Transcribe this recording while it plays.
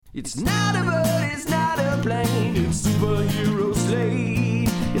It's not a bird, it's not a plane, it's Superhero Slate.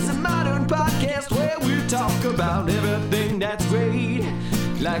 It's a modern podcast where we talk about everything that's great,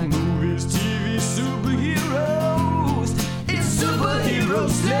 like movies, TV, superheroes. It's Superhero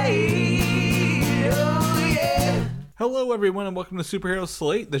Slate. Oh yeah. Hello everyone and welcome to Superhero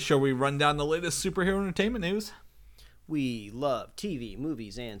Slate, the show where we run down the latest superhero entertainment news. We love TV,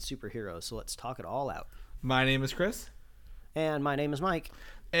 movies, and superheroes, so let's talk it all out. My name is Chris. And my name is Mike.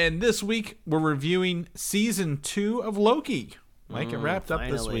 And this week, we're reviewing Season 2 of Loki. Mike, it wrapped up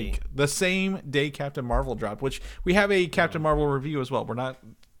this week. The same day Captain Marvel dropped, which we have a Captain Marvel review as well. We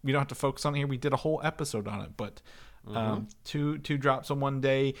don't have to focus on it here. We did a whole episode on it, but two drops on one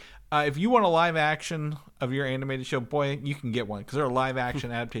day. If you want a live action of your animated show, boy, you can get one, because there are live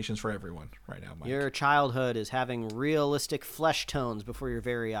action adaptations for everyone right now, Mike. Your childhood is having realistic flesh tones before your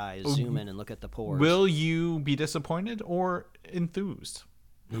very eyes. Zoom in and look at the pores. Will you be disappointed or enthused?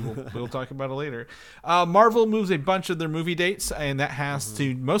 We'll talk about it later. Marvel moves a bunch of their movie dates, and that has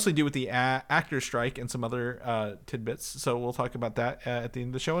to mostly do with the actor strike and some other tidbits. So we'll talk about that at the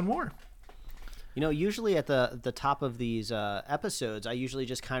end of the show and more. You know, usually at the top of these episodes, I usually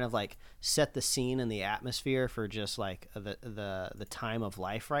just kind of like set the scene and the atmosphere for just like the time of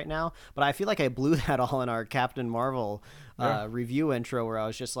life right now. But I feel like I blew that all in our Captain Marvel review intro, where I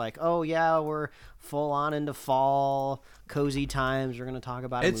was just like, oh yeah, we're full on into fall, cozy times. We're going to talk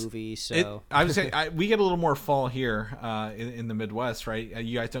about a movie. So I would say we get a little more fall here in the Midwest, right?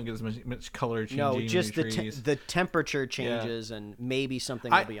 You guys don't get as much color changing. No, just in the trees. the temperature changes, and maybe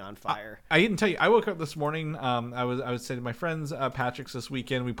something will be on fire. I didn't tell you. I woke up this morning. I was saying to my friends, Patrick's this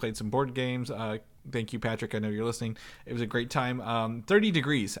weekend. We played some board games. Thank you, Patrick. I know you're listening. It was a great time. 30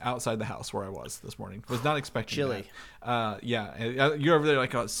 degrees outside the house where I was this morning. Was not expecting chilly. That. Yeah. You're over there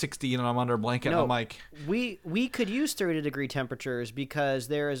like 60, and I'm under a blanket. No, I'm like, we could use 30-degree temperatures, because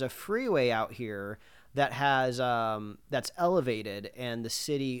there is a freeway out here that has that's elevated, and the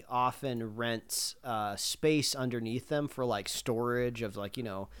city often rents space underneath them for like storage of like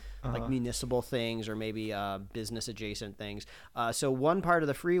like municipal things, or maybe business adjacent things. So one part of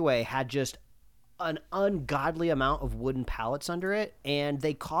the freeway had just an ungodly amount of wooden pallets under it, and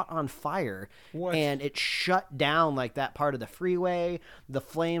they caught on fire. What? And it shut down like that part of the freeway. The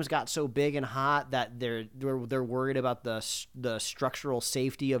flames got so big and hot that they're worried about the structural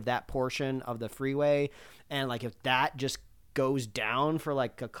safety of that portion of the freeway, and like if that just goes down for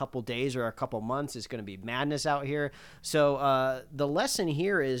like a couple days or a couple months, it's going to be madness out here. So the lesson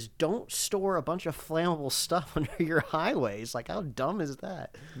here is don't store a bunch of flammable stuff under your highways. Like, how dumb is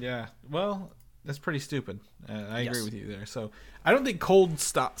that? yeah. Well, that's pretty stupid. I agree with you there. So I don't think cold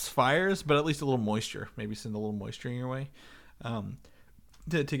stops fires, but at least a little moisture. Maybe send a little moisture in your way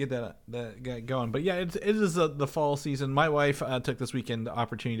to get that going. But yeah, it is the fall season. My wife took this weekend the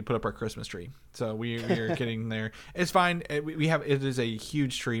opportunity to put up our Christmas tree. So we are getting there. It's fine. It is a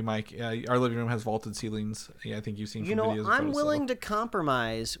huge tree, Mike. Our living room has vaulted ceilings. Yeah, I think you've seen some videos. I'm willing to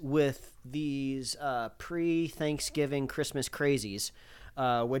compromise with these pre-Thanksgiving Christmas crazies.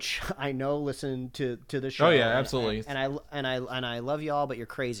 Which I know listen to the show. Oh yeah, absolutely. And I love y'all, but you're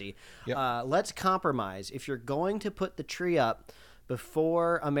crazy. Yep. Let's compromise. If you're going to put the tree up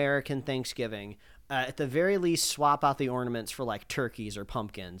before American Thanksgiving, at the very least, swap out the ornaments for like turkeys or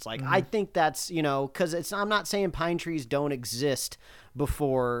pumpkins. Like I think that's because I'm not saying pine trees don't exist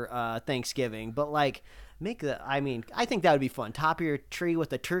before Thanksgiving, but like I think that would be fun. Top of your tree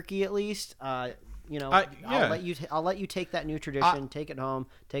with a turkey at least. I'll let you take that new tradition, take it home,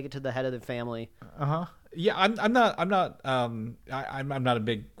 take it to the head of the family. Yeah, I'm not a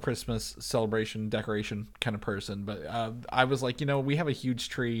big Christmas celebration decoration kind of person, but I was like, we have a huge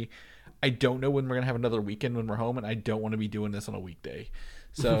tree. I don't know when we're gonna have another weekend when we're home, and I don't want to be doing this on a weekday.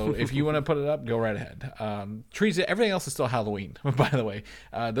 So if you want to put it up, go right ahead. Trees, everything else is still Halloween, by the way.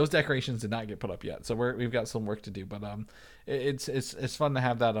 Those decorations did not get put up yet, so we've got some work to do. But it's fun to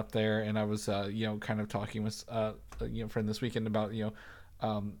have that up there. And I was kind of talking with a friend this weekend about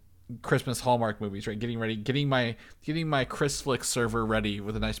Christmas Hallmark movies, right? Getting my Chrisflix server ready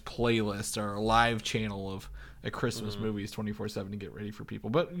with a nice playlist or a live channel of Christmas movies 24/7 to get ready for people.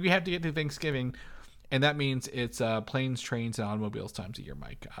 But we have to get to Thanksgiving. And that means it's planes, trains, and automobiles times a year,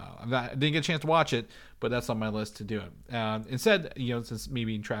 Mike. I didn't get a chance to watch it, but that's on my list to do it. Instead, since me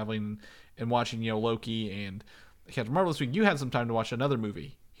being traveling and watching, Loki and Captain Marvel this week, you had some time to watch another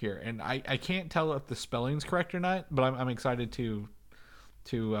movie here. And I can't tell if the spelling's correct or not, but I'm excited to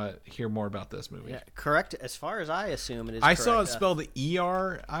hear more about this movie. Yeah, correct. As far as I assume it is I correct. saw it spelled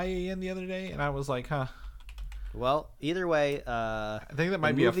ERIAN the other day, and I was like, huh. Well, either way, I think that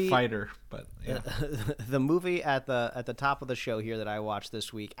might be a fighter, but yeah. The movie at the top of the show here that I watched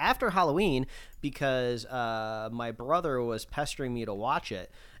this week after Halloween, because my brother was pestering me to watch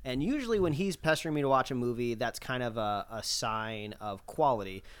it, and usually when he's pestering me to watch a movie, that's kind of a sign of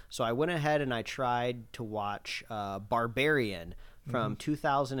quality. So I went ahead and I tried to watch Barbarian from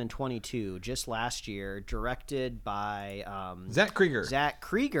 2022, just last year, directed by Zach Krieger. Zach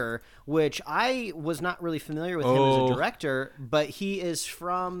Krieger, which I was not really familiar with him as a director, but he is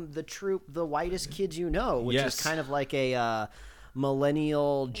from the troupe The Whitest Kids You Know, which is kind of like a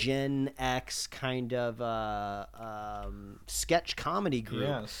millennial Gen X kind of sketch comedy group.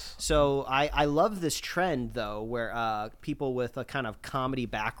 Yes. So I love this trend, though, where people with a kind of comedy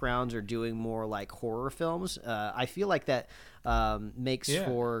backgrounds are doing more like horror films. I feel like that makes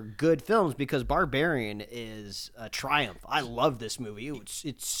for good films, because Barbarian is a triumph. I love this movie.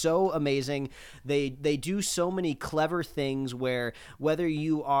 It's so amazing. They do so many clever things where, whether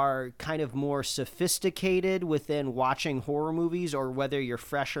you are kind of more sophisticated within watching horror movies or whether you're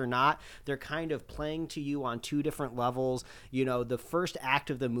fresh or not, they're kind of playing to you on two different levels. You know, the first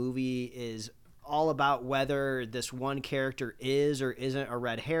act of the movie is all about whether this one character is or isn't a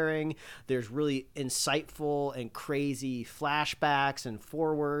red herring. There's really insightful and crazy flashbacks and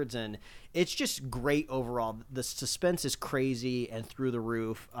forwards, and it's just great overall. The suspense is crazy and through the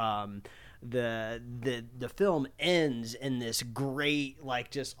roof. The film ends in this great,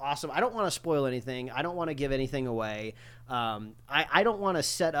 like, just awesome. I don't want to spoil anything. I don't want to give anything away. I don't want to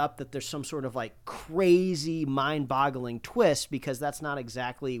set up that there's some sort of like crazy mind-boggling twist, because that's not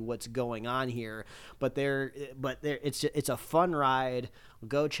exactly what's going on here. But it's a fun ride.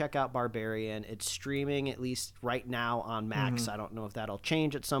 Go check out Barbarian. It's streaming, at least right now, on Max. I don't know if that'll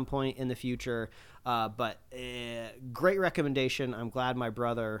change at some point in the future. But great recommendation. I'm glad my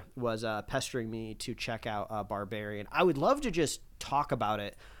brother was pestering me to check out Barbarian. I would love to just talk about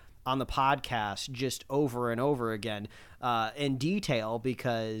it on the podcast just over and over again in detail,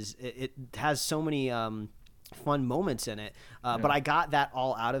 because it has so many fun moments in it. But I got that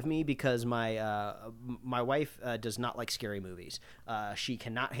all out of me because my wife does not like scary movies. She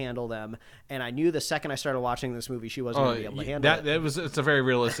cannot handle them, and I knew the second I started watching this movie, she wasn't going to be able to handle it. It's a very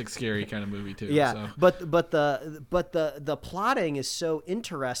realistic, scary kind of movie too. Yeah, so. but the plotting is so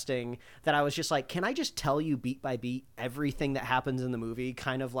interesting that I was just like, can I just tell you beat by beat everything that happens in the movie?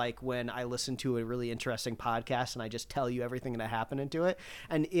 Kind of like when I listen to a really interesting podcast and I just tell you everything that happened into it.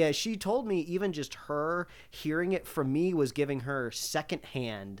 And yeah, she told me even just her hearing it from me was giving her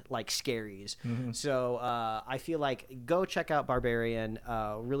secondhand like scaries. So I feel like go check out Barbarian.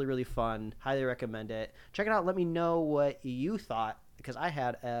 Really, really fun. Highly recommend it. Check it out. Let me know what you thought, because I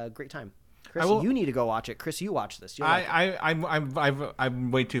had a great time. Chris, you need to go watch it. Chris, you watch this.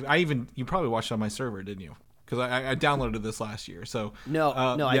 I'm way too. You probably watched it on my server, didn't you? Because I downloaded this last year. So no,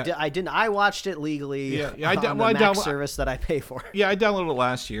 I didn't. I watched it legally on the Mac service that I pay for. Yeah, I downloaded it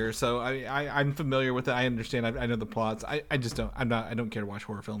last year, so I'm familiar with it. I understand. I know the plots. I just don't. I don't care to watch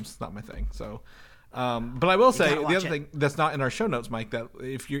horror films. It's not my thing. So. But I will say the other thing that's not in our show notes, Mike, that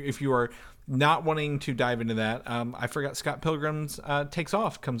if you are not wanting to dive into that, I forgot Scott Pilgrim's Takes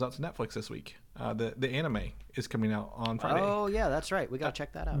Off comes out to Netflix this week. The anime is coming out on Friday. Oh yeah, that's right. We gotta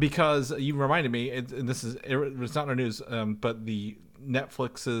check that out. Because you reminded me, it's not in our news, but the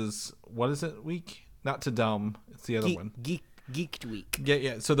Netflix's what is it week? Not to dumb. It's the other one. Geeked Week.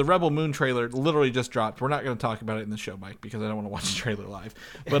 Yeah. So the Rebel Moon trailer literally just dropped. We're not going to talk about it in the show, Mike, because I don't want to watch the trailer live.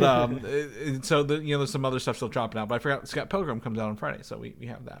 But so there's some other stuff still dropping out. But I forgot Scott Pilgrim comes out on Friday, so we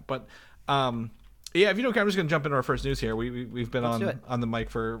have that. But yeah, if you don't care, I'm just going to jump into our first news here. We've been on the mic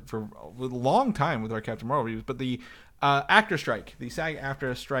for a long time with our Captain Marvel reviews, but the actor strike, the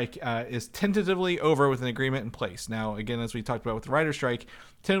SAG-AFTRA strike, is tentatively over with an agreement in place. Now, again, as we talked about with the writer strike,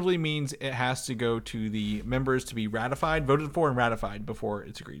 tentatively means it has to go to the members to be ratified, voted for, and ratified before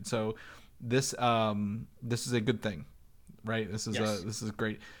it's agreed. So this is a good thing, right? This is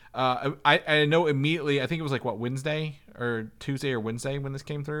great. I know immediately. I think it was like Wednesday or Tuesday or Wednesday when this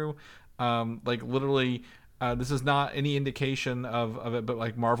came through. Like literally. This is not any indication of it, but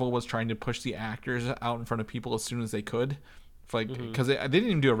like Marvel was trying to push the actors out in front of people as soon as they could, because they didn't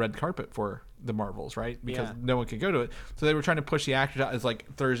even do a red carpet for the Marvels, right? Because no one could go to it, so they were trying to push the actors out as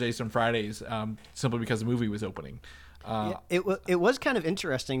like Thursdays and Fridays, simply because the movie was opening. It was kind of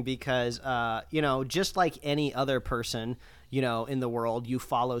interesting because just like any other person in the world, you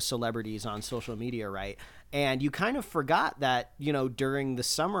follow celebrities on social media, right? And you kind of forgot that, during the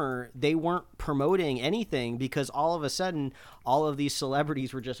summer, they weren't promoting anything because all of a sudden, all of these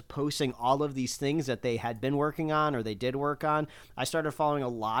celebrities were just posting all of these things that they had been working on or they did work on. I started following a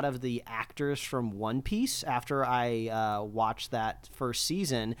lot of the actors from One Piece after I watched that first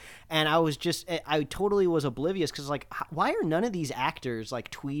season. And I totally was oblivious because, like, why are none of these actors, like,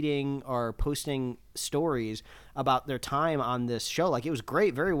 tweeting or posting stories about their time on this show? Like, it was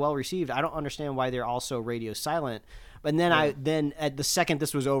great, very well received. I don't understand why they're also radio silent. But then then at the second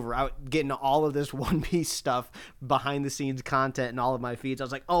this was over, I was getting all of this One Piece stuff, behind the scenes content, and all of my feeds. I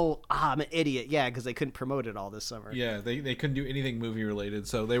was like, I'm an idiot. Yeah, because they couldn't promote it all this summer. Yeah, they couldn't do anything movie related,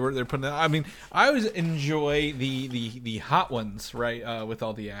 so they're putting. I mean, I always enjoy the hot ones, right, with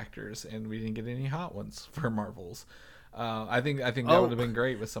all the actors, and we didn't get any hot ones for Marvels. I think that would have been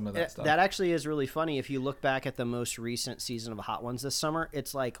great with some of that stuff. That actually is really funny. If you look back at the most recent season of Hot Ones this summer,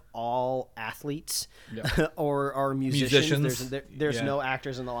 it's like all athletes or musicians. There's no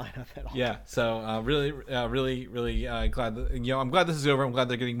actors in the lineup at all. Yeah, so really glad that, I'm glad this is over. I'm glad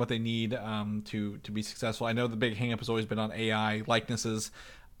they're getting what they need to be successful. I know the big hang up has always been on AI likenesses,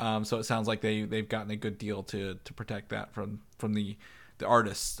 so it sounds like they've gotten a good deal to protect that from the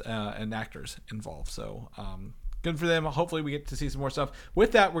artists and actors involved. So good for them. Hopefully we get to see some more stuff.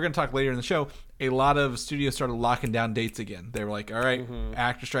 With that, we're going to talk later in the show. A lot of studios started locking down dates again. They were like, all right,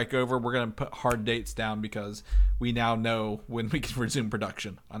 actor strike over. We're going to put hard dates down because we now know when we can resume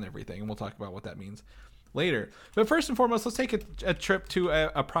production on everything. And we'll talk about what that means later. But first and foremost, let's take a trip to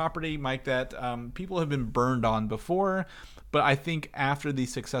a property, Mike, that people have been burned on before, but I think after the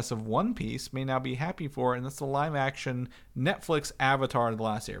success of One Piece may now be happy for, and that's the live-action Netflix Avatar: The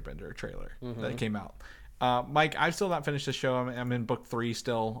Last Airbender trailer that came out. Mike, I've still not finished the show. I'm in book 3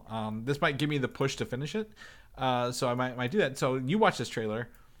 still. This might give me the push to finish it, so I might do that. So you watch this trailer.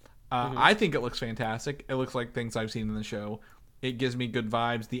 I think it looks fantastic. It looks like things I've seen in the show. It gives me good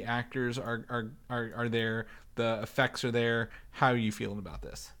vibes. The actors are there. The effects are there. How are you feeling about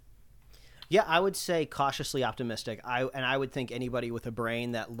this? Yeah, I would say cautiously optimistic. I would think anybody with a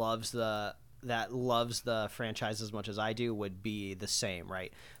brain that loves the franchise as much as I do would be the same,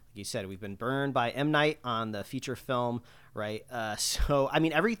 right? You said we've been burned by M. Night on the feature film, right? So, I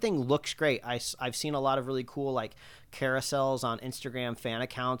mean, everything looks great. I've seen a lot of really cool, like, carousels on Instagram fan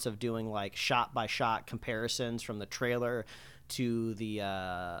accounts of doing, like, shot-by-shot comparisons from the trailer to the,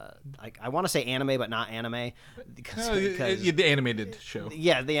 I want to say anime, but not anime. Because the animated show.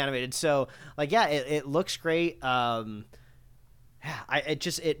 Yeah, the animated. So, like, yeah, it looks great. It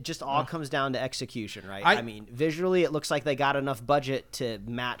just all comes down to execution, right? I mean, visually, it looks like they got enough budget to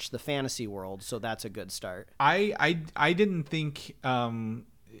match the fantasy world, so that's a good start. I didn't think the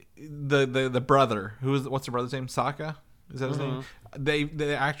brother, what's the brother's name? Sokka? Is that his name?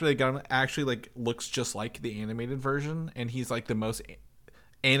 The actor they got him actually, like, looks just like the animated version, and he's like the most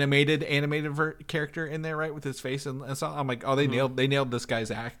animated character in there, right, with his face and so I'm like, they nailed this guy's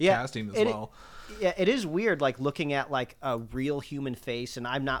casting as well. Yeah, it is weird, like, looking at, like, a real human face, and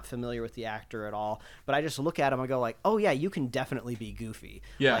I'm not familiar with the actor at all, but I just look at him and go, like, oh, yeah, you can definitely be goofy.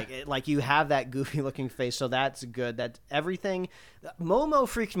 Yeah. Like you have that goofy-looking face, so that's good. That's everything. Momo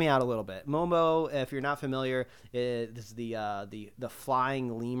freaked me out a little bit. Momo, if you're not familiar, is the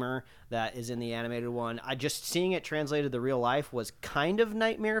flying lemur that is in the animated one. Just seeing it translated to real life was kind of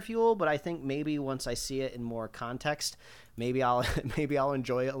nightmare fuel, but I think maybe once I see it in more context, maybe I'll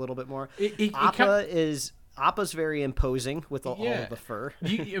enjoy it a little bit more. Appa's very imposing with all of the fur.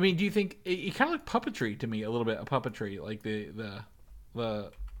 Do you think it kind of like puppetry to me a little bit? A puppetry, like the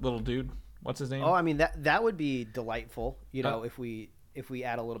little dude. What's his name? Oh, I mean that would be delightful. If we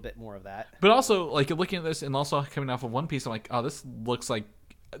add a little bit more of that. But also, like, looking at this and also coming off of One Piece, I'm like, oh, this looks like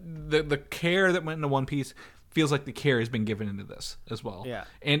the care that went into One Piece feels like the care has been given into this as well. Yeah.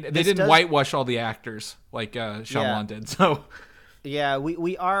 And they didn't whitewash all the actors like Shyamalan did. So yeah,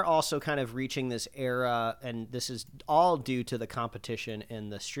 we are also kind of reaching this era, and this is all due to the competition in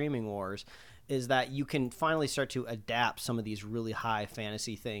the streaming wars, is that you can finally start to adapt some of these really high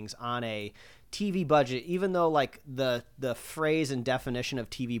fantasy things on a TV budget, even though, like, the phrase and definition of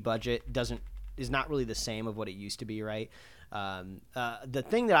TV budget is not really the same of what it used to be, right? The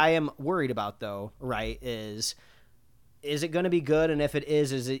thing that I am worried about, though, right, is it going to be good? And if it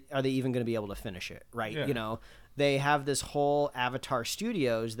is are they even going to be able to finish it, right? Yeah. They have this whole Avatar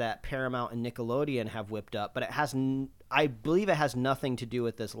Studios that Paramount and Nickelodeon have whipped up, but I believe it has nothing to do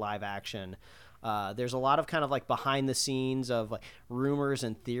with this live action. There's a lot of kind of, like, behind the scenes of, like, rumors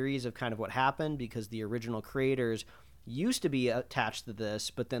and theories of kind of what happened, because the original creators used to be attached to this,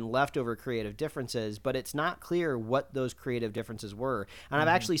 but then left over creative differences, but it's not clear what those creative differences were. And I've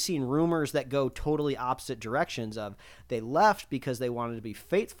actually seen rumors that go totally opposite directions of they left because they wanted to be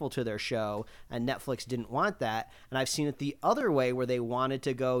faithful to their show and Netflix didn't want that. And I've seen it the other way where they wanted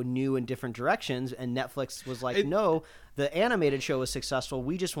to go new and different directions and Netflix was like, no, the animated show was successful.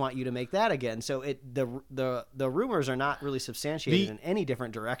 We just want you to make that again. So the rumors are not really substantiated in any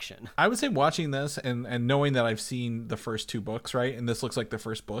different direction. I would say watching this and knowing that I've seen the first 2 books, right? And this looks like the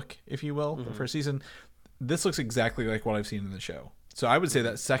first book, if you will, the first season. This looks exactly like what I've seen in the show. So I would say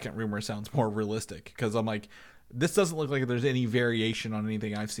that second rumor sounds more realistic because I'm like, this doesn't look like there's any variation on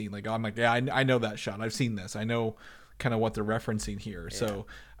anything I've seen. Like, I'm like, yeah, I know that shot. I've seen this. I know kind of what they're referencing here. Yeah. So,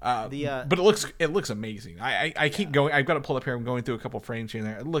 but it looks amazing. I keep going. I've got it pulled up here. I'm going through a couple frames here and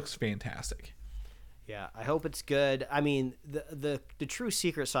there. It looks fantastic. Yeah, I hope it's good. I mean, the true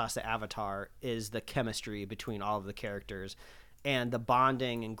secret sauce to Avatar is the chemistry between all of the characters and the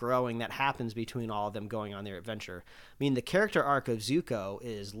bonding and growing that happens between all of them going on their adventure. I mean, the character arc of Zuko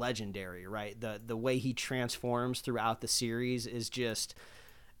is legendary, right? The way he transforms throughout the series is just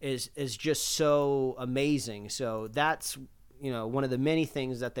so amazing. So that's one of the many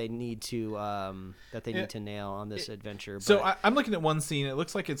things that they need to nail on this adventure. But, so I'm looking at one scene. It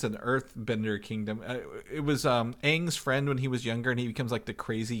looks like it's an Earthbender kingdom. It was Aang's friend when he was younger, and he becomes like the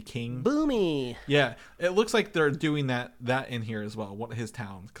crazy king. Boomy. Yeah, it looks like they're doing that in here as well. His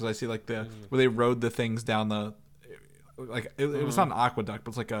town, because I see like where they rode the things down the. Like it was not an aqueduct, but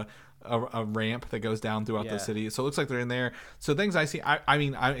it's like a ramp that goes down throughout the city. So it looks like they're in there. So things I see, I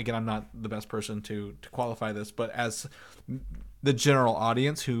mean, I'm not the best person to qualify this, but as the general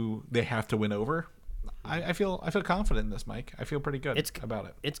audience who they have to win over, I feel confident in this, Mike. I feel pretty good about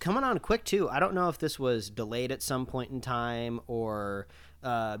it. It's coming on quick too. I don't know if this was delayed at some point in time or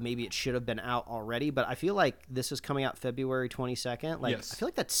maybe it should have been out already, but I feel like this is coming out February 22nd. Like, yes. I feel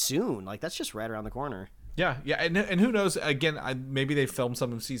like that's soon. Like, that's just right around the corner. Yeah, and who knows? Again, maybe they filmed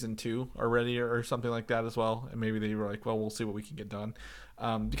some of season 2 already or something like that as well, and maybe they were like, well, we'll see what we can get done.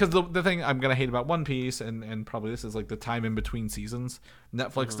 Because the thing I'm gonna hate about One Piece and probably this is like the time in between seasons.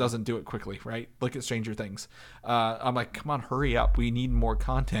 Netflix doesn't do it quickly, right? Look at Stranger Things. I'm like, come on, hurry up. We need more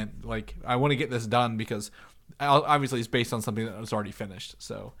content. Like, I want to get this done because obviously it's based on something that was already finished.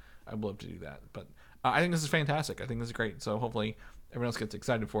 So I'd love to do that. But I think this is fantastic. I think this is great. So hopefully everyone else gets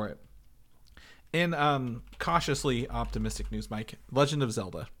excited for it. In cautiously optimistic news, Mike, Legend of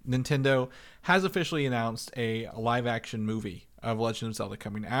Zelda. Nintendo has officially announced a live-action movie of Legend of Zelda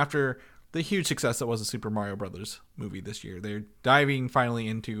coming after the huge success that was the Super Mario Brothers movie this year. They're diving finally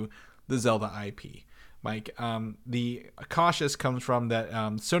into the Zelda IP. Mike, the cautious comes from that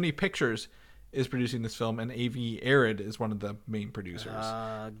Sony Pictures is producing this film, and AV Arid is one of the main producers.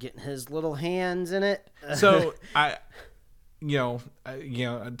 Getting his little hands in it. So,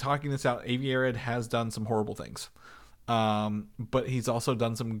 talking this out, Aviarid has done some horrible things, but he's also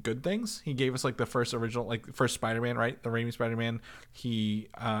done some good things. He gave us like the first Spider-Man, right? The Raimi Spider-Man. He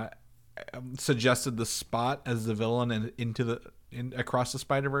suggested the Spot as the villain and across the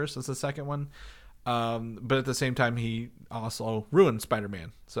Spider-Verse as the second one. But at the same time, he also ruined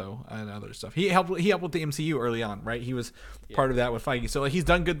Spider-Man. So and other stuff. He helped with the MCU early on, right? He was part of that with Feige. So he's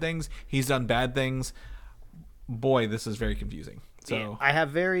done good things. He's done bad things. Boy, this is very confusing. So I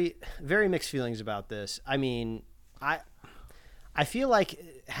have very, very mixed feelings about this. I mean, I feel like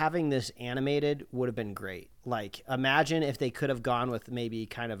having this animated would have been great. Like, imagine if they could have gone with maybe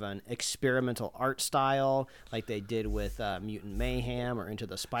kind of an experimental art style like they did with Mutant Mayhem or Into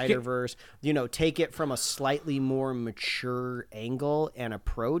the Spider-Verse. Take it from a slightly more mature angle and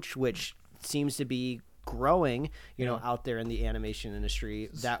approach, which seems to be growing, out there in the animation industry.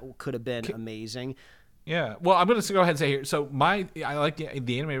 That could have been amazing. Yeah, well, I'm going to go ahead and say here. So I like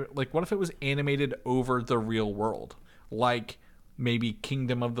the animated. Like, what if it was animated over the real world, like maybe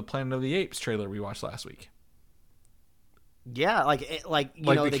Kingdom of the Planet of the Apes trailer we watched last week? Yeah,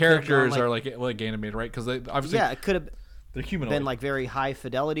 the characters are like animated, right? Because they obviously it could have they're humanoid. Been like very high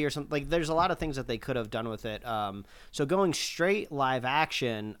fidelity or something. Like, there's a lot of things that they could have done with it. So going straight live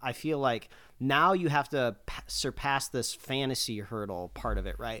action, I feel like now you have to surpass this fantasy hurdle part of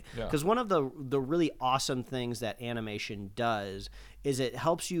it, right? Because one of the really awesome things that animation does is it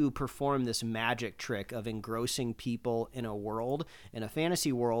helps you perform this magic trick of engrossing people in a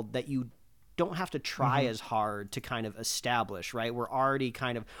fantasy world that you don't have to try as hard to kind of establish, right? We're already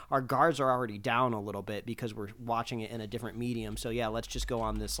our guards are already down a little bit because we're watching it in a different medium. So yeah, let's go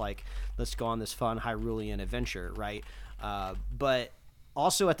on this fun Hyrulean adventure, right? But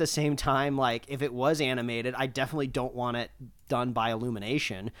Also, at the same time, like, if it was animated, I definitely don't want it done by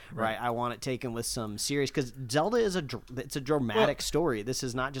Illumination, right? I want it taken with some serious, because Zelda is it's a dramatic story. This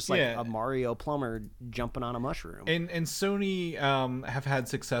is not just like a Mario plumber jumping on a mushroom. And Sony have had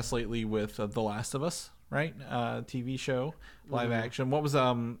success lately with The Last of Us, right? TV show, live action. What was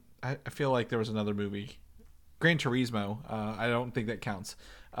I feel like there was another movie, Gran Turismo. I don't think that counts,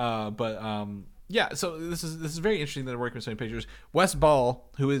 but. Yeah, so this is very interesting that they're working with Sony Pictures. Wes Ball,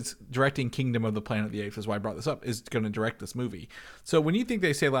 who is directing Kingdom of the Planet of the Apes, is why I brought this up, is going to direct this movie. So when you think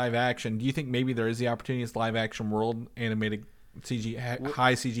they say live action, do you think maybe there is the opportunity as live action world animated CG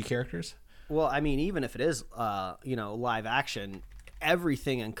high CG characters? Well, I mean, even if it is live action,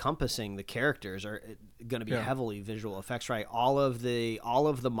 everything encompassing the characters are going to be heavily visual effects, right? All of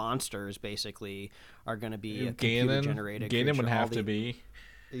the monsters basically are going to be computer generated. Ganon would have to be.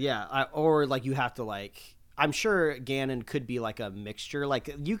 Yeah, or like you have to like. I'm sure Ganon could be like a mixture.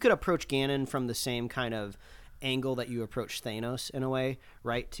 Like you could approach Ganon from the same kind of angle that you approach Thanos in a way,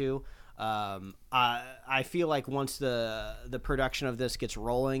 right? Too. I feel like once the production of this gets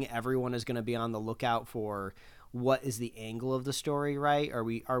rolling, everyone is going to be on the lookout for what is the angle of the story, right? Are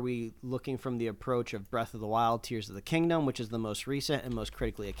we looking from the approach of Breath of the Wild, Tears of the Kingdom, which is the most recent and most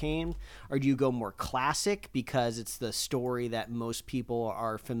critically acclaimed? Or do you go more classic because it's the story that most people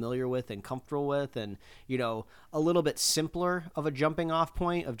are familiar with and comfortable with, and, you know, a little bit simpler of a jumping off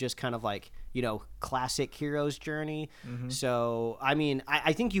point of just kind of like, you know, classic hero's journey? So, I mean,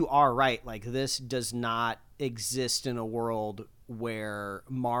 I think you are right. Like, this does not exist in a world where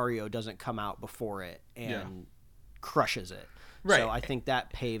Mario doesn't come out before it and crushes it. Right. So I think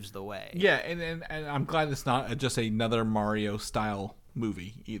that paves the way. Yeah, and I'm glad it's not just another Mario style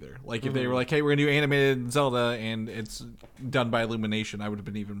movie either. Like if they were like, hey, we're gonna do animated Zelda and it's done by Illumination, I would have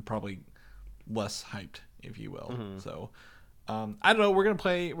been even probably less hyped, if you will. So I don't know. We're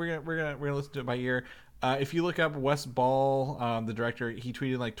gonna listen to it by ear. If you look up Wes Ball, the director, he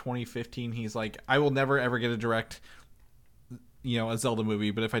tweeted like 2015. He's like, I will never ever get to direct, you know, a Zelda movie,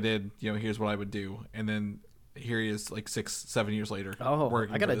 but if I did, you know, here's what I would do. And then here he is, like 6-7 years later. Oh,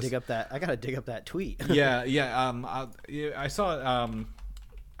 I gotta dig up that tweet. yeah. I saw it.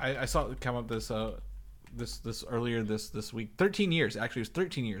 I saw it come up this earlier this week. 13 years. Actually, it was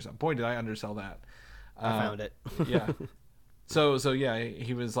 13 years. Boy, did I undersell that. I found it. Yeah. So yeah,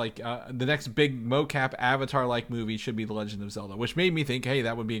 he was like, the next big mocap Avatar-like movie should be The Legend of Zelda, which made me think, hey,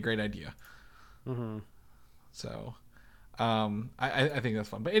 that would be a great idea. So, I think that's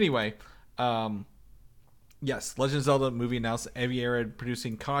fun. But anyway, yes, Legend of Zelda movie announced. Aviara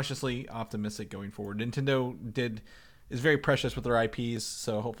producing, cautiously optimistic going forward. Nintendo is very precious with their IPs,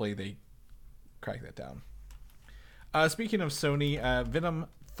 so hopefully they crack that down. Speaking of Sony, Venom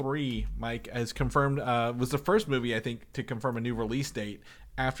 3, Mike, has confirmed, was the first movie, I think, to confirm a new release date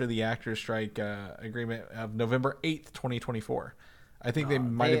after the actors' strike agreement of November 8th, 2024. I think they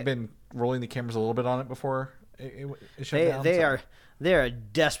might have been rolling the cameras a little bit on it before it shut down. They are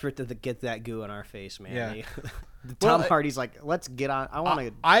desperate to get that goo in our face, man. Yeah. Tom Hardy's like, let's get on. I want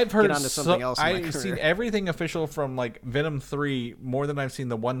to. I've heard get onto something else. I've seen everything official from like Venom 3 more than I've seen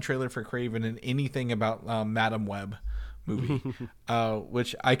the one trailer for Craven and anything about Madam Web movie,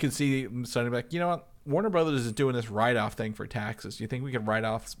 which I could see starting to be like, you know what, Warner Brothers is doing this write-off thing for taxes. Do you think we could write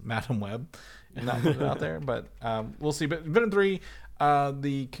off Madam Web and not put it out there? But we'll see. But Venom 3,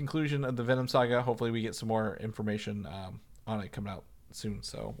 the conclusion of the Venom saga. Hopefully, we get some more information on it coming out soon.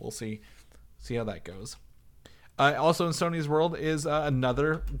 So we'll see how that goes. Also in Sony's world is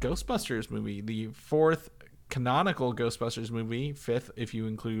another Ghostbusters movie, the fourth canonical Ghostbusters movie, fifth if you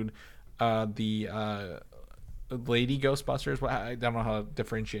include the Lady Ghostbusters. Well, I don't know how to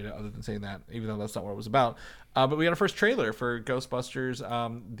differentiate it other than saying that, even though that's not what it was about. But we got our first trailer for Ghostbusters,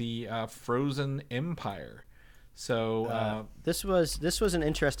 the Frozen Empire. So this was an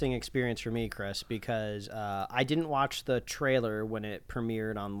interesting experience for me, Chris, because I didn't watch the trailer when it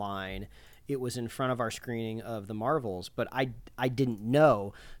premiered online. It was in front of our screening of the Marvels, but I didn't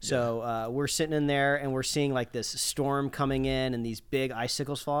know. So we're sitting in there and we're seeing like this storm coming in and these big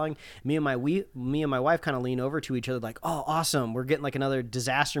icicles falling. Me and my wife kind of lean over to each other like, "Oh, awesome! We're getting like another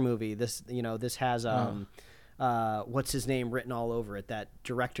disaster movie." This has what's his name written all over it, that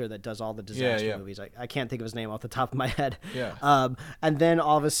director that does all the disaster movies. I can't think of his name off the top of my head. And then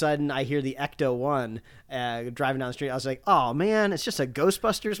all of a sudden I hear the Ecto One driving down the street. I was like, oh man, it's just a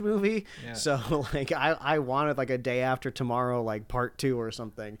Ghostbusters movie. So like I wanted like a Day After Tomorrow, like part 2 or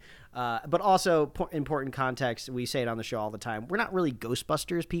something. But also important context, we say it on the show all the time, we're not really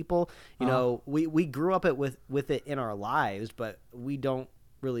Ghostbusters people. You know, we grew up with it in our lives, but we don't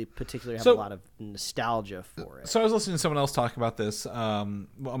really particularly have So- a lot of nostalgia for it. So I was listening to someone else talk about this on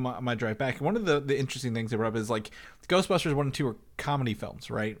my drive back. One of the interesting things they brought up is like Ghostbusters 1 and 2 are comedy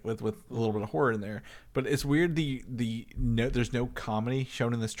films, right? With a little bit of horror in there. But it's weird there's no comedy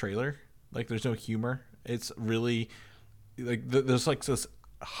shown in this trailer. Like there's no humor. It's really like there's like this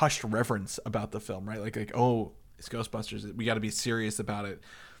hushed reverence about the film, right? Like oh, it's Ghostbusters. We got to be serious about it.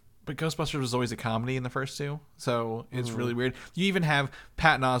 But Ghostbusters was always a comedy in the first two, so it's really weird. You even have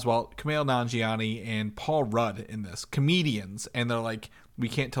Patton Oswalt, Kumail Nanjiani, and Paul Rudd in this, comedians, and they're like, we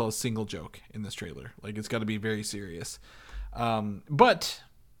can't tell a single joke in this trailer. Like, it's got to be very serious. But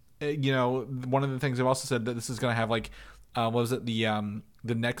one of the things they've also said that this is going to have like, what was it, the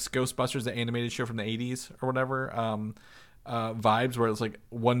next Ghostbusters, the animated show from the 80s or whatever, vibes where it's like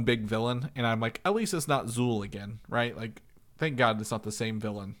one big villain, and I'm like, at least it's not Zool again, right? Like, thank God it's not the same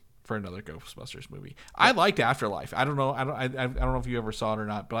villain for another Ghostbusters movie. I liked Afterlife. I don't know if you ever saw it or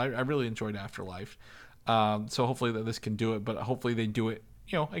not, but I really enjoyed Afterlife. So hopefully that this can do it, but hopefully they do it,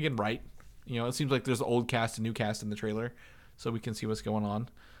 again, right. It seems like there's the old cast and new cast in the trailer, so we can see what's going on.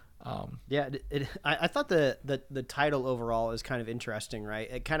 I thought the title overall is kind of interesting, right?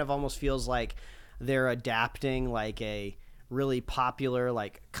 It kind of almost feels like they're adapting like a really popular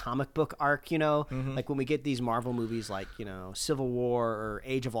like comic book arc, like when we get these Marvel movies like Civil War or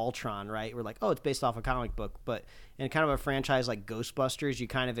Age of Ultron, right? We're like, oh, it's based off a comic book, but in kind of a franchise like Ghostbusters, you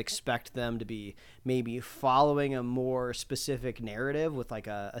kind of expect them to be maybe following a more specific narrative with like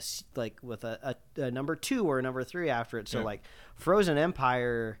a number 2 or a number 3 after it. So like Frozen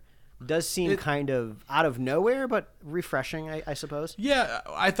Empire does seem kind of out of nowhere, but refreshing, I suppose. Yeah,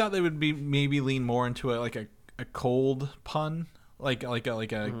 I thought they would be maybe lean more into like a cold pun, like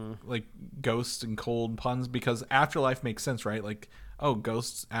ghosts and cold puns, because Afterlife makes sense, right? Like, oh,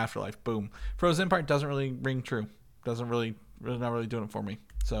 ghosts, Afterlife, boom. Frozen Empire doesn't really ring true. Doesn't really not really doing it for me.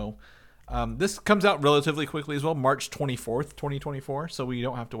 So this comes out relatively quickly as well, March 24th, 2024. So we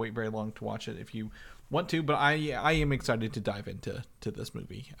don't have to wait very long to watch it if you want to. But I am excited to dive into this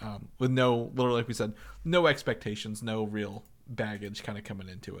movie with literally like we said, no expectations, no real baggage kind of coming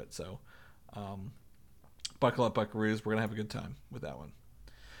into it. So. Buckle up, Buckaroos. We're going to have a good time with that one.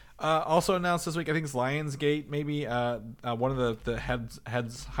 Also announced this week, I think it's Lionsgate, maybe. One of the heads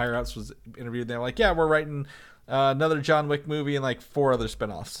higher ups was interviewed. They're like, yeah, we're writing another John Wick movie and like 4 other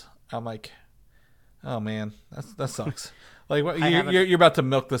spinoffs. I'm like, oh, man, that sucks. Like, what, you're about to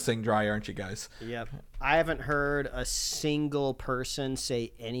milk this thing dry, aren't you guys? Yep. I haven't heard a single person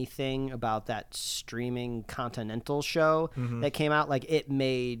say anything about that streaming Continental show that came out. Like, it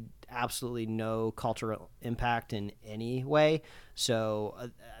made absolutely no cultural impact in any way. So,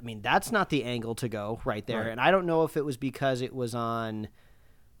 I mean, that's not the angle to go right there. Right. And I don't know if it was because it was on,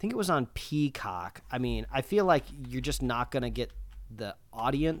 I think it was on Peacock. I mean, I feel like you're just not going to get the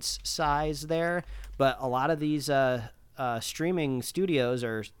audience size there. But a lot of these streaming studios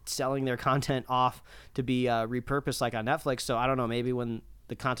are selling their content off to be repurposed like on Netflix. So I don't know, maybe when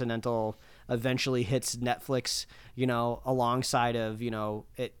the Continental eventually hits Netflix, alongside of,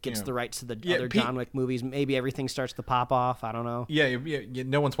 it gets the rights to the other John Wick movies, maybe everything starts to pop off. I don't know. Yeah,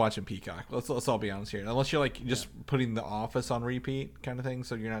 no one's watching Peacock. Let's all be honest here. Unless you're like just putting The Office on repeat kind of thing,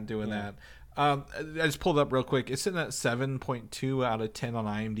 so you're not doing that. I just pulled it up real quick. It's sitting at 7.2 out of 10 on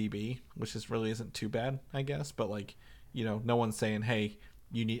IMDb, which really isn't too bad, I guess. But like, no one's saying, hey,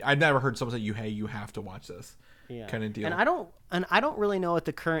 I've never heard someone say hey, you have to watch this. Kind of deal. And I don't really know what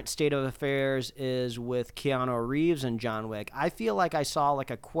the current state of affairs is with Keanu Reeves and John Wick. I feel like I saw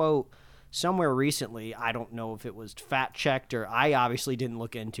like a quote somewhere recently. I don't know if it was fact checked, or I obviously didn't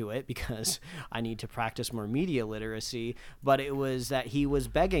look into it because I need to practice more media literacy, but it was that he was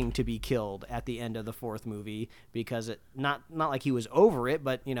begging to be killed at the end of the 4th movie because it not like he was over it,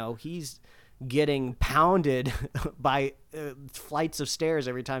 but he's getting pounded by flights of stairs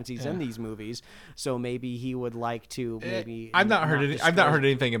every time he's in these movies. So maybe he would like to. Maybe I've not heard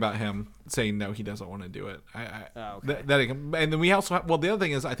anything about him saying no, he doesn't want to do it. Okay. And then we also have, the other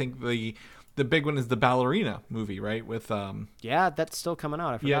thing is I think the big one is the Ballerina movie, right? With that's still coming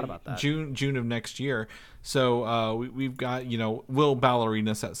out. I forgot about that. June of next year. So we've got will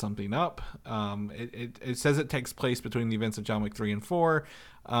Ballerina set something up? It says it takes place between the events of John Wick 3 and 4.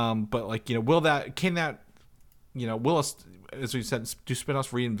 But like will us, as we said, do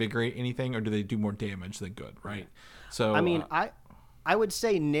spinoffs reinvigorate anything, or do they do more damage than good? Right. So I mean, I would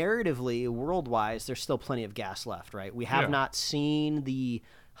say narratively, world-wise, there's still plenty of gas left. Right. We have not seen the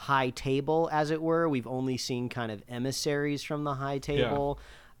high table, as it were. We've only seen kind of emissaries from the high table.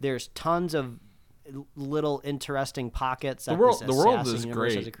 There's tons of little interesting pockets. The world is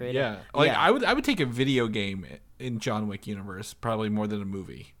great. Yeah, I would take a video game in John Wick universe probably more than a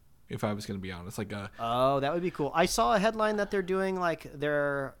movie, if I was going to be honest. Oh, that would be cool. I saw a headline that they're doing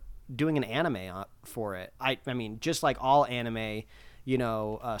an anime for it. I mean, just like all anime,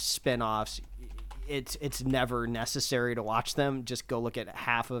 spin-offs, it's never necessary to watch them. Just go look at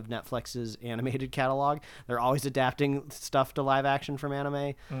half of Netflix's animated catalog. They're always adapting stuff to live action from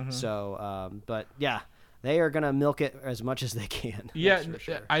anime. Mm-hmm. So, but yeah, they are gonna milk it as much as they can. Yeah,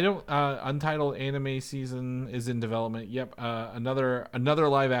 sure. I don't. Untitled anime season is in development. Yep. Another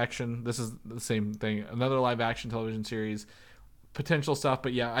live action. This is the same thing. Another live action television series. Potential stuff,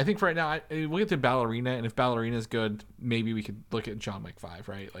 but yeah, I think for right now we'll get to Ballerina, and if Ballerina is good, maybe we could look at John Wick 5,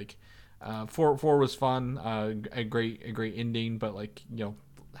 right? 4 was fun, a great ending, but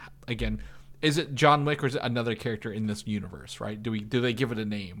again, is it John Wick or is it another character in this universe, right? Do they give it a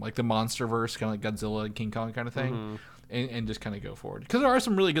name, like the MonsterVerse, kind of like Godzilla and King Kong kind of thing, mm-hmm. and just kind of go forward? Because there are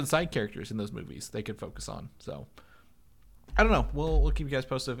some really good side characters in those movies they could focus on. So I don't know. We'll keep you guys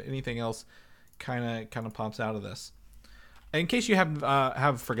posted if anything else kind of pops out of this. In case you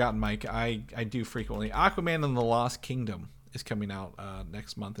have forgotten, Mike, I do frequently. Aquaman and the Lost Kingdom is coming out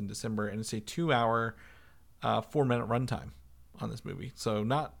next month in December, and it's a 2-hour, 4-minute runtime on this movie. So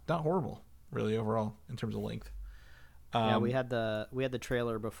not horrible, really, overall in terms of length. Yeah, we had the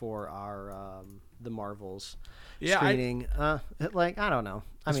trailer before our the Marvels screening. I don't know.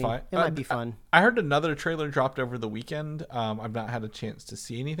 I mean, it might be fun. I heard another trailer dropped over the weekend. I've not had a chance to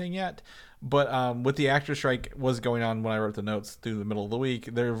see anything yet, but with the actor strike was going on when I wrote the notes through the middle of the week,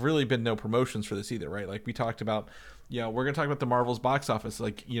 there have really been no promotions for this either, right? Like we talked about, we're going to talk about the Marvel's box office.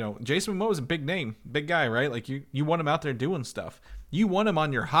 Jason Momoa is a big name, big guy, right? Like you want him out there doing stuff. You want him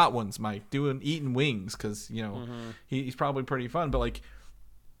on your hot ones, Mike, eating wings, because mm-hmm. he's probably pretty fun. But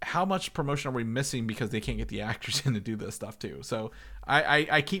how much promotion are we missing because they can't get the actors in to do this stuff too? So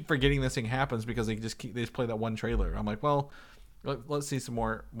I keep forgetting this thing happens because they just play that one trailer. I'm like, well, let's see some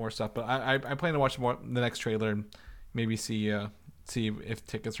more stuff. But I plan to watch the next trailer and maybe see if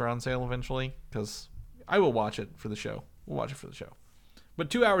tickets are on sale eventually, because I will watch it for the show. We'll watch it for the show. But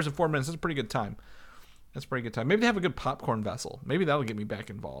 2 hours and 4 minutes is a pretty good time. That's a pretty good time. Maybe they have a good popcorn vessel. Maybe that'll get me back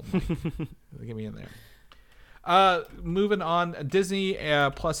involved. Get me in there. Moving on, Disney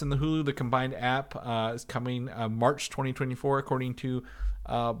Plus and the Hulu, the combined app, is coming March 2024, according to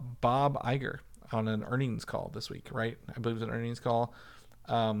Bob Iger on an earnings call this week, right? I believe it's an earnings call.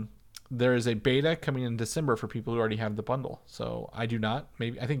 There is a beta coming in December for people who already have the bundle. So I do not.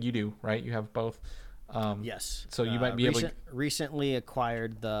 I think you do, right? You have both. Yes. So you might be able to... Recently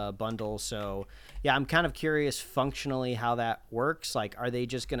acquired the bundle. So yeah, I'm kind of curious functionally how that works. Are they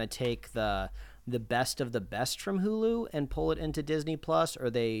just going to take the best of the best from Hulu and pull it into Disney Plus? Or are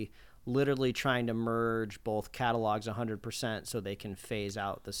they literally trying to merge both catalogs 100% so they can phase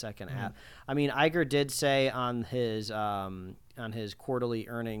out the second app? I mean, Iger did say on his quarterly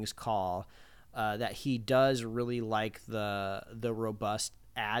earnings call that he does really like the robust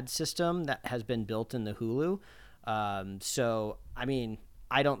ad system that has been built in the Hulu. So, I mean,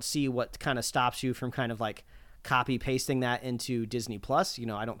 I don't see what kind of stops you from kind of copy pasting that into Disney Plus.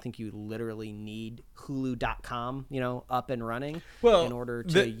 I don't think you literally need hulu.com, up and running in order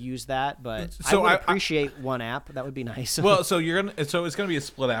to use that. But so I would appreciate one app. That would be nice. Well, so it's going to be a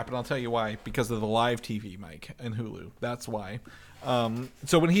split app, and I'll tell you why, because of the live TV, Mike, and Hulu. That's why.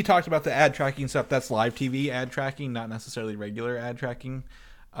 So when he talked about the ad tracking stuff, that's live TV ad tracking, not necessarily regular ad tracking.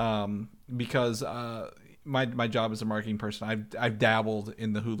 Because my job as a marketing person, I've dabbled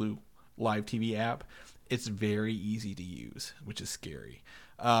in the Hulu live TV app. It's very easy to use, which is scary.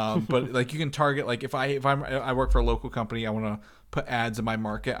 But you can target, if I work for a local company, I want to put ads in my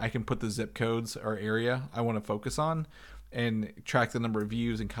market, I can put the zip codes or area I want to focus on and track the number of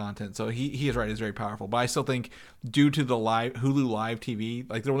views and content. So he is right, it's very powerful. But I still think due to the Hulu live TV,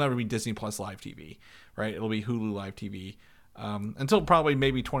 there will never be Disney Plus live TV, right? It'll be Hulu live TV. Until probably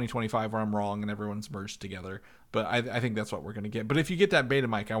maybe 2025 where I'm wrong and everyone's merged together. But I think that's what we're going to get. But if you get that beta,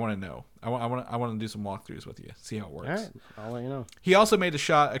 Mike, I want to know. I want to do some walkthroughs with you, see how it works. All right, I'll let you know. He also made a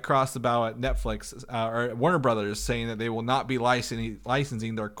shot across the bow at Netflix or Warner Brothers, saying that they will not be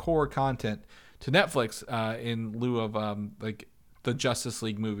licensing their core content to Netflix in lieu of the Justice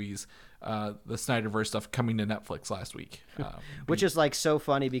League movies, the Snyderverse stuff coming to Netflix last week, which is so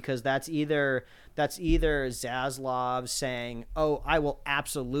funny because that's either Zaslav saying, "Oh, I will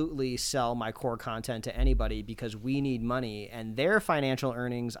absolutely sell my core content to anybody because we need money," and their financial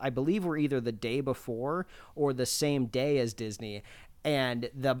earnings, I believe, were either the day before or the same day as Disney.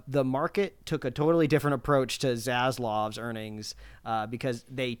 And the market took a totally different approach to Zaslav's earnings because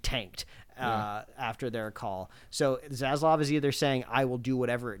they tanked. after their call. So Zaslav is either saying, I will do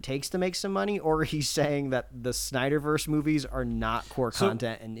whatever it takes to make some money, or he's saying that the Snyderverse movies are not core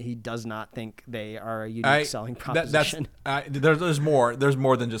content and he does not think they are a unique selling proposition. There's more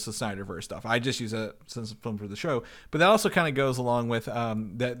than just the Snyderverse stuff. I just use it since it's film for the show. But that also kind of goes along with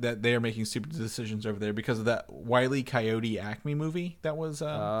that they are making stupid decisions over there because of that Wile E. Coyote Acme movie that was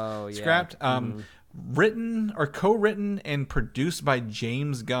scrapped. Written or co-written and produced by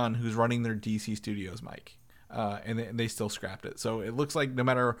James Gunn, who's running their DC Studios, Mike. And they still scrapped it. So it looks like no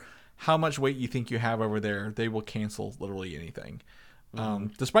matter how much weight you think you have over there, they will cancel literally anything.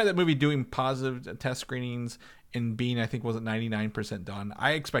 Despite that movie doing positive test screenings and being, I think, was it 99% done,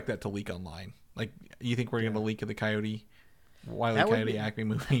 I expect that to leak online. Like, you think we're going to leak the Wile E. Coyote Acme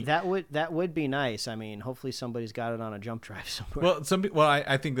movie? That would be nice. I mean, hopefully somebody's got it on a jump drive somewhere. Well,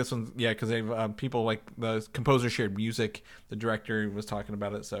 I think this one's because they've people like the composer shared music. The director was talking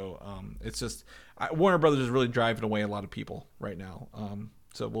about it, so it's just Warner Brothers is really driving away a lot of people right now.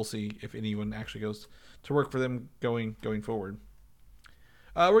 So we'll see if anyone actually goes to work for them going forward.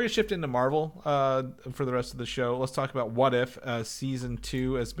 We're going to shift into Marvel for the rest of the show. Let's talk about What If. Season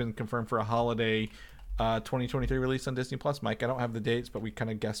 2 has been confirmed for a holiday 2023 release on Disney Plus. Mike, I don't have the dates, but we kind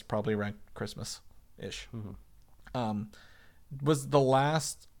of guessed probably around Christmas-ish. Was the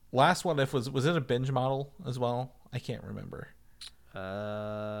last What If, was it a binge model as well? I can't remember.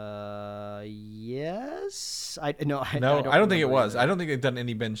 Yes. I don't think it was. I don't think they've done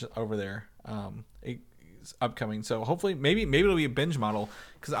any binge over there. It's upcoming, so hopefully maybe it'll be a binge model,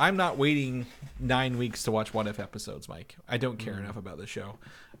 because I'm not waiting 9 weeks to watch What If episodes, Mike. I don't care enough about the show,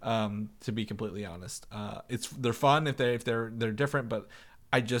 to be completely honest. They're fun if they're different, but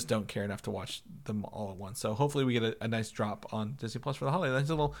I just don't care enough to watch them all at once. So hopefully we get a nice drop on Disney Plus for the holiday. Nice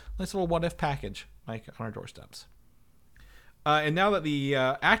little What If package, Mike, on our doorsteps. And now that the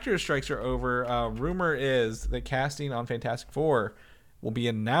actors' strikes are over, rumor is that casting on Fantastic Four will be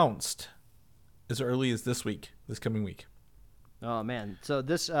announced as early as this coming week. Oh man! So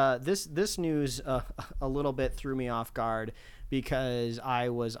this news a little bit threw me off guard, because I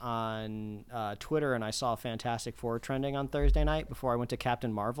was on Twitter and I saw Fantastic Four trending on Thursday night before I went to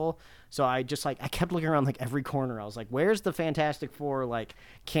Captain Marvel. So I kept looking around like every corner. I was like, "Where's the Fantastic Four like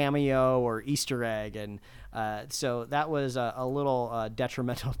cameo or Easter egg?" And so that was a little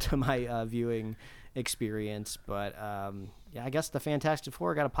detrimental to my viewing experience. But yeah, I guess the Fantastic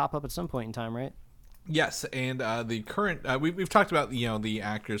Four got to pop up at some point in time, right? Yes, and the current we've talked about the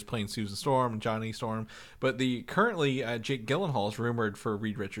actors playing Susan Storm and Johnny Storm, but currently Jake Gyllenhaal is rumored for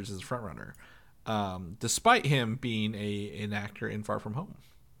Reed Richards as a frontrunner, despite him being an actor in Far From Home.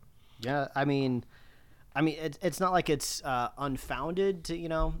 Yeah, I mean, it's not like it's unfounded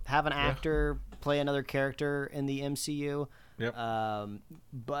to have an actor play another character in the MCU. Yep.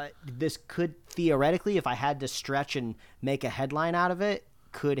 But this could theoretically, if I had to stretch and make a headline out of it,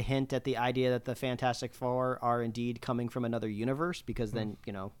 could hint at the idea that the Fantastic Four are indeed coming from another universe, because then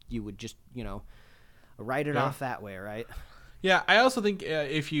you would just write it off that way, right? Yeah, I also think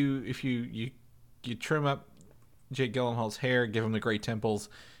if you trim up Jake Gyllenhaal's hair, give him the gray temples,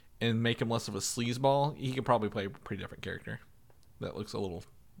 and make him less of a sleazeball, he could probably play a pretty different character that looks a little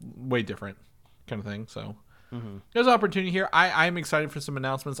way different kind of thing. So there's an opportunity here. I'm excited for some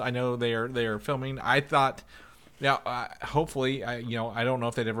announcements. I know they are filming. I thought. Yeah, hopefully, I don't know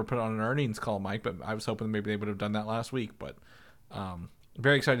if they'd ever put on an earnings call, Mike, but I was hoping maybe they would have done that last week. But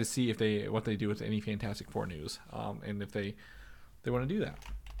very excited to see what they do with any Fantastic Four news, and if they want to do that.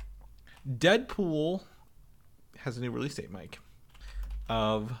 Deadpool has a new release date, Mike,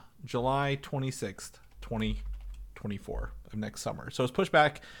 of July 26th, 2024, of next summer. So it's pushed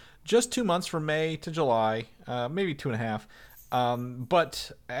back just 2 months from May to July, maybe 2.5.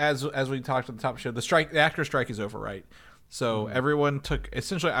 But as we talked at the top of the show, the actor strike is over, right? So everyone took,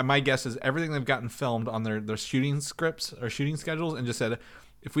 essentially, my guess is everything they've gotten filmed on their shooting scripts or shooting schedules, and just said,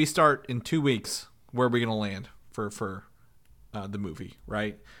 if we start in 2 weeks, where are we going to land for the movie,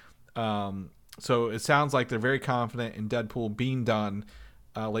 right? So it sounds like they're very confident in Deadpool being done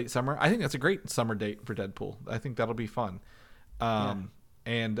late summer. I think that's a great summer date for Deadpool. I think that'll be fun.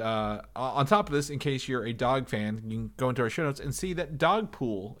 And on top of this, in case you're a dog fan, you can go into our show notes and see that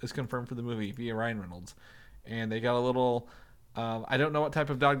Dogpool is confirmed for the movie via Ryan Reynolds. And they got a little, I don't know what type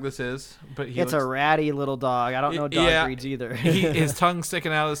of dog this is, but it's a ratty little dog. I don't know dog breeds either. His tongue's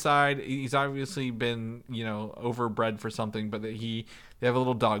sticking out of the side. He's obviously been, overbred for something, but they have a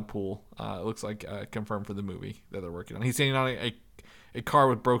little dog pool. It looks like confirmed for the movie that they're working on. He's standing on a car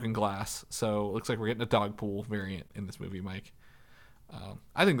with broken glass, so it looks like we're getting a dog pool variant in this movie, Mike.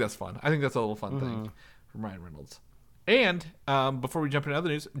 I think that's fun. I think that's a little fun thing from Ryan Reynolds. And before we jump into other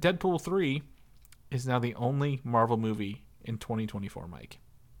news, Deadpool 3 is now the only Marvel movie in 2024, Mike.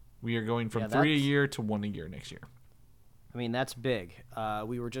 We are going from 3 a year to 1 a year next year. I mean, that's big.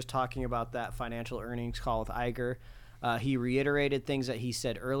 We were just talking about that financial earnings call with Iger. He reiterated things that he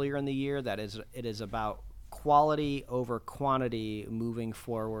said earlier in the year, that it is about quality over quantity moving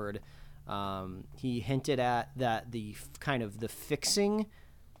forward. He hinted at that the fixing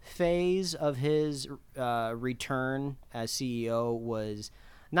phase of his return as CEO was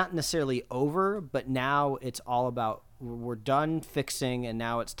not necessarily over, but now it's all about we're done fixing and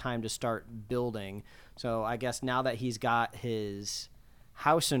now it's time to start building. So I guess now that he's got his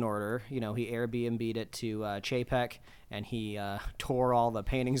house in order, he Airbnb'd it to Chapek, and he tore all the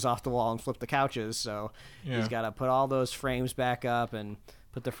paintings off the wall and flipped the couches. So he's got to put all those frames back up and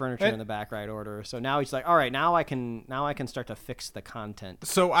put the furniture in the back right order. So now he's like, all right, now I can start to fix the content.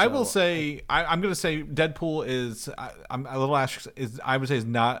 So I will say, I'm going to say Deadpool is, I'm a little asterisk, I would say is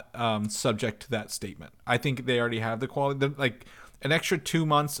not subject to that statement. I think they already have the quality, like an extra 2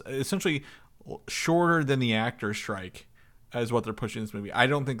 months, essentially shorter than the actor strike, is what they're pushing this movie. I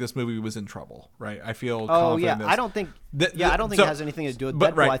don't think this movie was in trouble, right? I feel confident. I don't think. I don't think it has anything to do with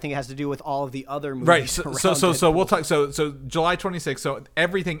Deadpool. Right. I think it has to do with all of the other movies. Right. So we'll talk. So July 26th. So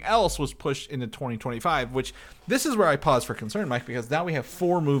everything else was pushed into 2025. Which this is where I pause for concern, Mike, because now we have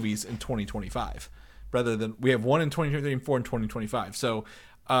 4 movies in 2025, rather than we have 1 in 2023 and 4 in 2025. So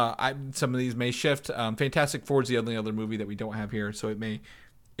some of these may shift. Fantastic Four is the only other movie that we don't have here, so it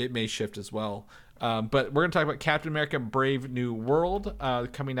may shift as well. But we're going to talk about Captain America Brave New World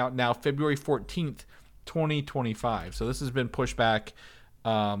coming out now February 14th, 2025. So this has been pushed back,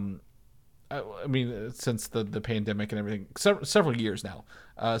 since the pandemic and everything, several years now.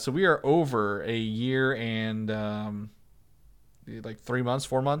 So we are over a year and 3 months,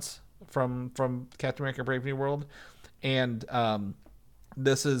 4 months from Captain America Brave New World. And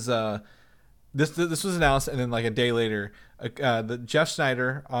this is... This was announced, and then like a day later, the Jeff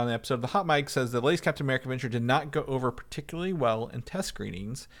Snyder on the episode of the Hot Mic says the latest Captain America venture did not go over particularly well in test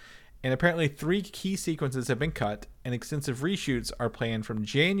screenings, and apparently 3 key sequences have been cut, and extensive reshoots are planned from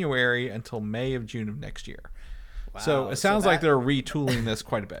January until May of June of next year. Wow, so it sounds like they're retooling this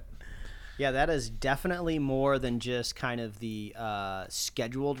quite a bit. Yeah, that is definitely more than just kind of the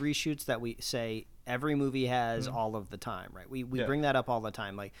scheduled reshoots that we say every movie has all of the time, right? We bring that up all the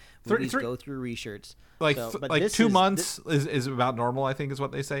time. Like movies go through reshoots. Like 2 months is about normal, I think is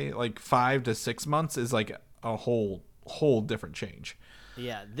what they say. Like 5 to 6 months is like a whole different change.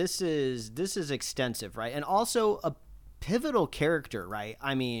 Yeah, this is extensive, right? And also a pivotal character, right?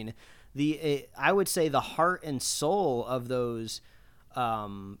 I mean, I would say the heart and soul of those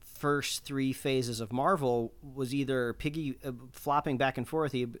first 3 phases of Marvel was either flopping back and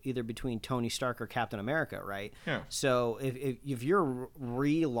forth either between Tony Stark or Captain America, right? Yeah. So if you're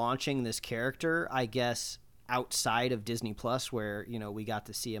relaunching this character, I guess outside of Disney Plus, where we got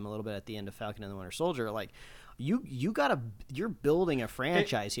to see him a little bit at the end of Falcon and the Winter Soldier, like you're building a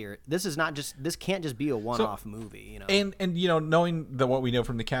franchise here. This can't just be a one-off movie, And knowing what we know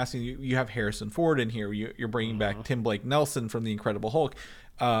from the casting, you have Harrison Ford in here. You're bringing back Tim Blake Nelson from The Incredible Hulk.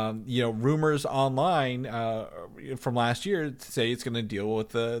 Rumors online from last year say it's going to deal with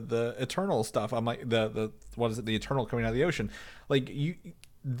the Eternal stuff. I'm like the Eternal coming out of the ocean. Like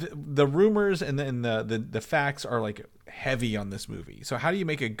the rumors and the facts are like heavy on this movie. So how do you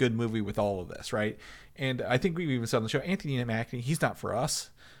make a good movie with all of this, right? And I think we even said on the show, Anthony Mackie, he's not for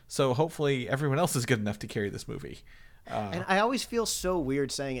us. So hopefully everyone else is good enough to carry this movie. And I always feel so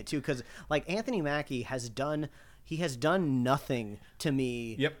weird saying it too, because like Anthony Mackie has done nothing to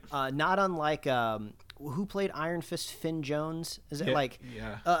me. Yep. Not unlike who played Iron Fist, Finn Jones? Is it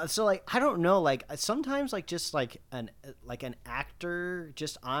yeah. So like I don't know, like sometimes like just like an actor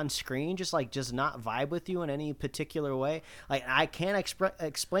just on screen just does not vibe with you in any particular way. Like I can't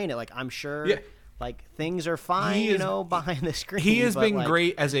explain it. Like I'm sure. Yeah. Like things are fine, behind the screen. He has been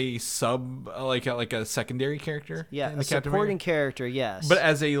great as a sub, like a secondary character. Yeah, a supporting character. Yes, but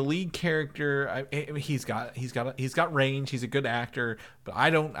as a lead character, he's got range. He's a good actor, but I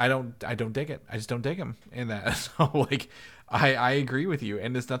don't dig it. I just don't dig him in that. So like, I agree with you,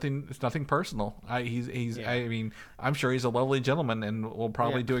 and it's nothing personal. I mean, I'm sure he's a lovely gentleman and will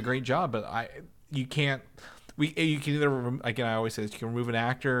probably do a great job, but you can either, again, I always say this, you can remove an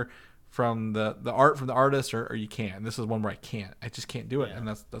actor from the art from the artist, or you can't. And this is one where I just can't do it, and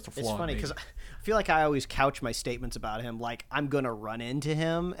that's a flaw. It's funny because I feel like I always couch my statements about him like I'm gonna run into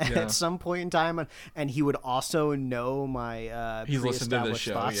him at some point in time, and he would also know my he's listened to this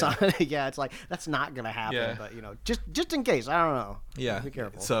show. Thoughts on it. Yeah, it's like that's not gonna happen, but just in case, I don't know. Yeah, be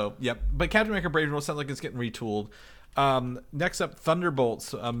careful. So but Captain America: Brave New World sounds like it's getting retooled. Next up,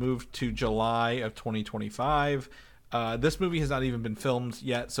 Thunderbolts moved to July of 2025. This movie has not even been filmed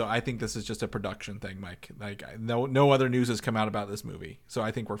yet, so I think this is just a production thing, Mike. Like no other news has come out about this movie, so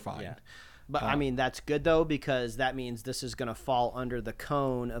I think we're fine. Yeah. But I mean, that's good though, because that means this is going to fall under the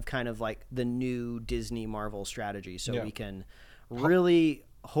cone of kind of like the new Disney Marvel strategy, so we can really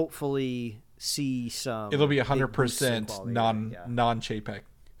hopefully see some. It'll be 100% non-Chapek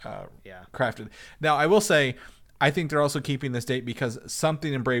crafted. Now, I will say, I think they're also keeping this date because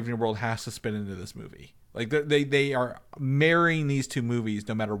something in Brave New World has to spin into this movie. Like they are marrying these two movies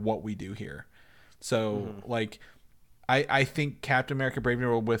no matter what we do here. So like I think Captain America: Brave New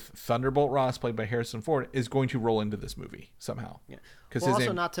World with Thunderbolt Ross, played by Harrison Ford, is going to roll into this movie somehow. Yeah. Because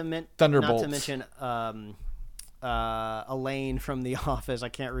also not to mention Elaine from The Office. I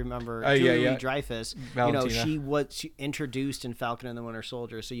can't remember. Julie Dreyfus. Valentina. She was introduced in Falcon and the Winter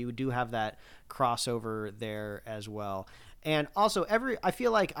Soldier, so you do have that crossover there as well. And also, I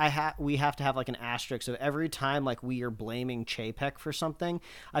feel like we have to have like an asterisk. So every time like we are blaming Chapek for something,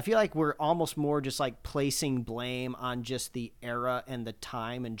 I feel like we're almost more just like placing blame on just the era and the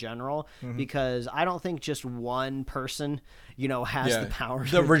time in general, because I don't think just one person, has the power.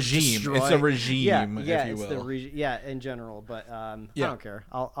 The regime. Destroy. It's a regime, if you it's will. in general. But I don't care.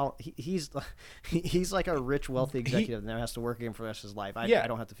 He's like a rich, wealthy executive, and that has to work again for the rest of his life. I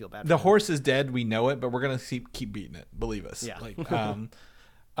don't have to feel bad. The horse is dead. We know it, but we're gonna keep beating it. Believe us. Yeah.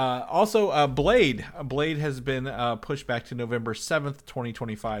 Also, Blade has been pushed back to November 7th,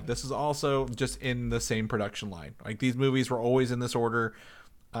 2025. This is also just in the same production line. Like these movies were always in this order,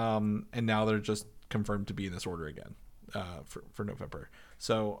 and now they're just confirmed to be in this order again for November.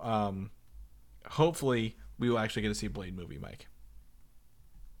 So hopefully we will actually get to see a Blade movie, Mike.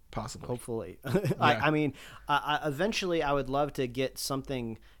 Possibly. Hopefully. I mean, eventually I would love to get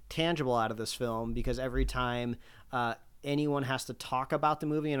something tangible out of this film, because every time anyone has to talk about the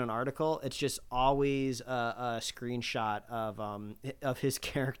movie in an article, it's just always a screenshot of his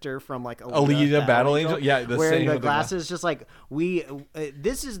character from like Alita Battle Angel, wearing the glasses. Just like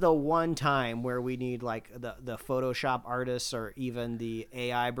this is the one time where we need like the Photoshop artists or even the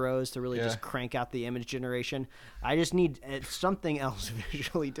AI bros to really just crank out the image generation. I just need something else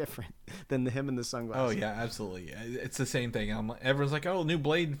visually different than him in the sunglasses. Oh yeah, absolutely. It's the same thing. Everyone's like, "Oh, new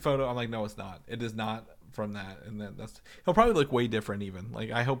Blade photo." I'm like, "No, it's not. It is not from that." And then he'll probably look way different even.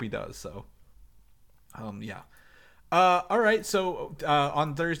 Like I hope he does. So all right, so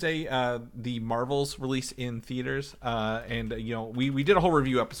on Thursday the Marvels release in theaters, and we did a whole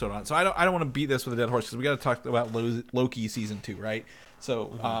review episode on it, so I don't want to beat this with a dead horse, because we got to talk about Loki season 2, right?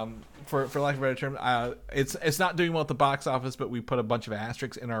 So for lack of a better term, it's not doing well at the box office, but we put a bunch of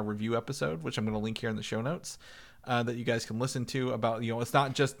asterisks in our review episode, which I'm going to link here in the show notes, that you guys can listen to about, it's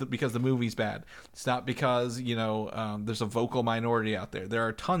not just because the movie's bad. It's not because, there's a vocal minority out there. There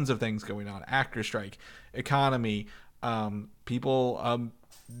are tons of things going on. Actor strike, economy, people,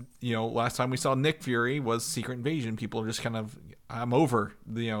 last time we saw Nick Fury was Secret Invasion. People are just kind of, I'm over,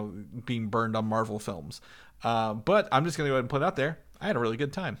 being burned on Marvel films. But I'm just going to go ahead and put it out there. I had a really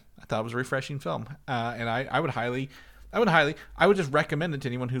good time. I thought it was a refreshing film. And I would just recommend it to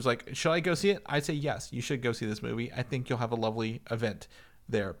anyone who's like, should I go see it? I'd say yes, you should go see this movie. I think you'll have a lovely event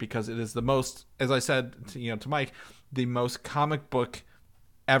there, because it is the most, as I said to Mike, the most comic book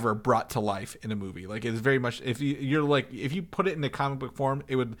ever brought to life in a movie. Like it's very much, if you put it in a comic book form,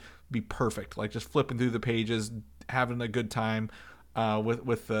 it would be perfect. Like just flipping through the pages, having a good time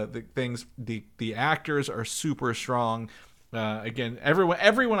with the things. The actors are super strong. Again,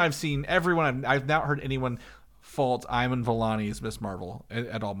 everyone I've seen, I've not heard anyone fault Iman Vellani as Miss Marvel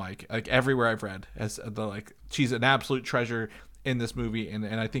at all, Mike. Like everywhere I've read, she's an absolute treasure in this movie, and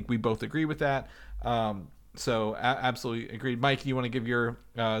I think we both agree with that. So absolutely agreed. Mike, do you want to give your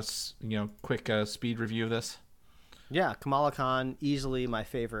quick speed review of this? Yeah, Kamala Khan, easily my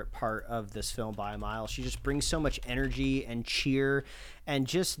favorite part of this film by a mile. She just brings so much energy and cheer, and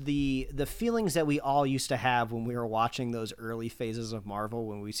just the feelings that we all used to have when we were watching those early phases of Marvel,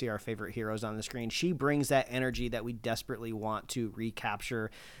 when we see our favorite heroes on the screen. She brings that energy that we desperately want to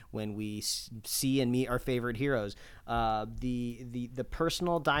recapture when we see and meet our favorite heroes. The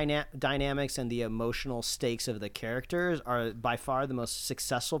personal dynamics and the emotional stakes of the characters are by far the most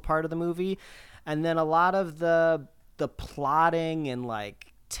successful part of the movie. And then a lot of the plotting and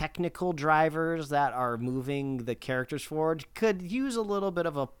like technical drivers that are moving the characters forward could use a little bit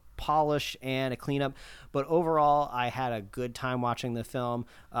of a polish and a cleanup, but overall I had a good time watching the film.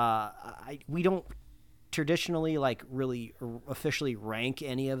 We don't traditionally like really officially rank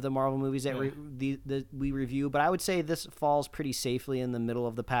any of the Marvel movies that we review, but I would say this falls pretty safely in the middle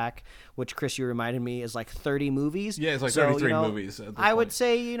of the pack, which Chris, you reminded me is like 30 movies. Yeah, it's like 33 movies at this point. would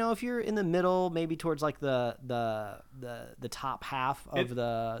say, if you're in the middle, maybe towards like the top half of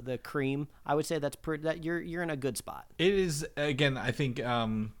the cream, I would say that you're in a good spot. It is, again, I think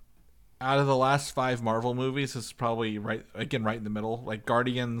out of the last 5 Marvel movies, this is probably right in the middle. Like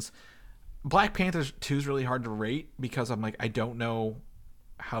Guardians, Black Panther 2 is really hard to rate because I'm like, I don't know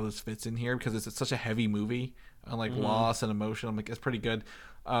how this fits in here because it's such a heavy movie on like loss and emotion. I'm like, it's pretty good.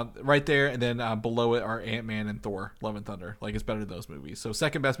 Right there, and then below it are Ant-Man and Thor: Love and Thunder. Like, it's better than those movies. So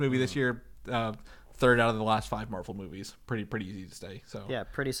second best movie this year, third out of the last 5 Marvel movies. Pretty easy to stay. So yeah,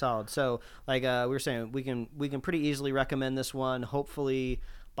 pretty solid. So like we were saying, we can pretty easily recommend this one. Hopefully,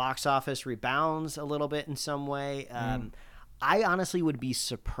 box office rebounds a little bit in some way. I honestly would be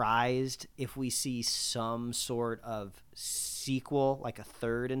surprised if we see some sort of sequel, like a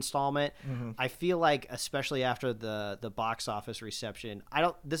third installment. I feel like, especially after the box office reception,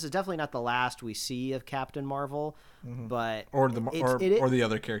 this is definitely not the last we see of Captain Marvel, but or the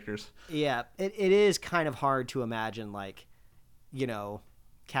other characters. Yeah, it is kind of hard to imagine, like,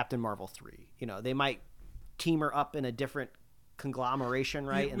 Captain Marvel 3. They might team her up in a different conglomeration,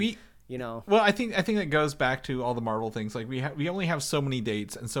 right? Well, I think that goes back to all the Marvel things. Like we only have so many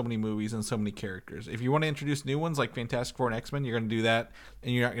dates and so many movies and so many characters. If you want to introduce new ones like Fantastic Four and X-Men, you're going to do that,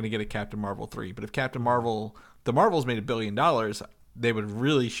 and you're not going to get a Captain Marvel 3. But if Captain Marvel, the Marvels made $1 billion, they would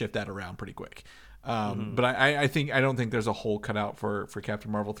really shift that around pretty quick. But I don't think there's a hole cut out for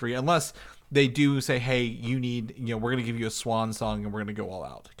Captain Marvel 3 unless they do say, hey, we're going to give you a swan song and we're going to go all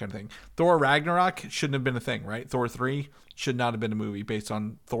out kind of thing. Thor Ragnarok shouldn't have been a thing, right? Thor 3 should not have been a movie based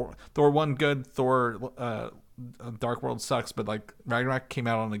on Thor 1 good, Thor Dark World sucks, but like Ragnarok came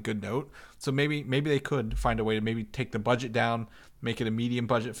out on a good note. So maybe they could find a way to maybe take the budget down, make it a medium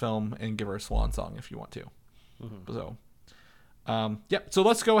budget film, and give her a swan song if you want to. So so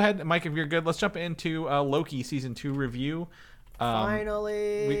let's go ahead, Mike, if you're good, let's jump into Loki season 2 review.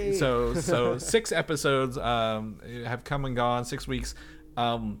 Finally. So 6 episodes have come and gone, 6 weeks.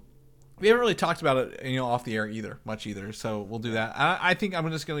 We haven't really talked about it, off the air much either. So we'll do that. I think I'm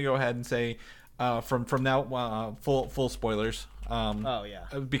just going to go ahead and say from now full spoilers.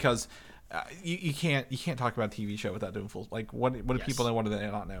 Because you can't talk about a TV show without doing full, like what do people know, what do they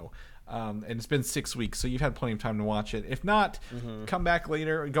not know? And it's been 6 weeks, so you've had plenty of time to watch it. If not, come back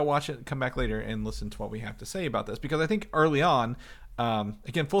later, go watch it, come back later and listen to what we have to say about this. Because I think early on,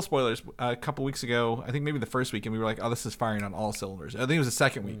 again, full spoilers, a couple weeks ago, I think maybe the first week, and we were like, oh, this is firing on all cylinders. I think it was the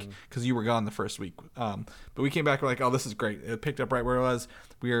second week because you were gone the first week. But we came back, we're like, oh, this is great. It picked up right where it was.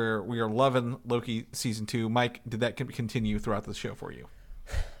 We are loving Loki season 2. Mike, did that continue throughout the show for you?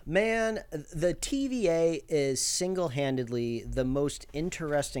 Man, the TVA is single-handedly the most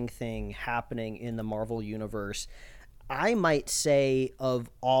interesting thing happening in the Marvel Universe, I might say, of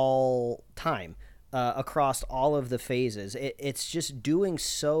all time, across all of the phases. It's just doing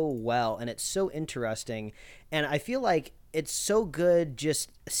so well, and it's so interesting, and I feel like it's so good just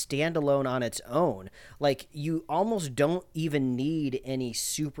standalone on its own. Like, you almost don't even need any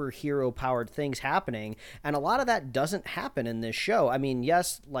superhero powered things happening, and a lot of that doesn't happen in this show. I mean,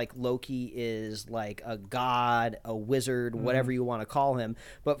 yes, like Loki is like a god, a wizard, whatever you want to call him,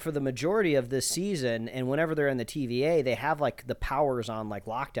 but for the majority of this season, and whenever they're in the TVA, they have like the powers on like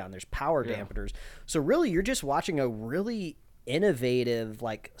lockdown. There's power dampeners. So really, you're just watching a really innovative,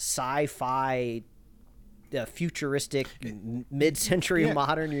 like sci-fi, futuristic, mid-century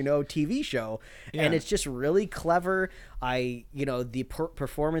modern, TV show, and it's just really clever. The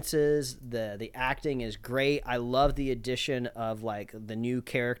performances, the acting is great. I love the addition of like the new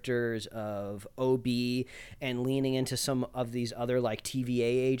characters of OB and leaning into some of these other like TVA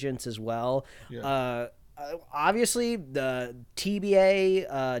agents as well. Obviously, the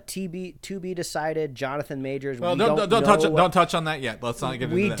TBA, to be decided, Jonathan Majors. Well, don't touch on that yet. Let's not get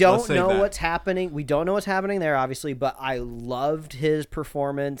into that. We don't know what's happening. We don't know what's happening there, obviously. But I loved his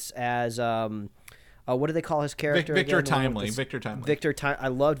performance as what do they call his character? Victor Timely. I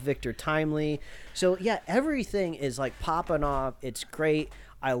loved Victor Timely. So yeah, everything is like popping off. It's great.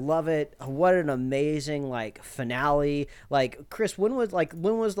 I love it. What an amazing like finale. Like Chris, when was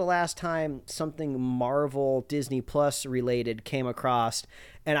the last time something Marvel Disney Plus related came across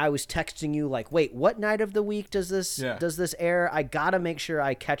and I was texting you like, "Wait, what night of the week does this air? I got to make sure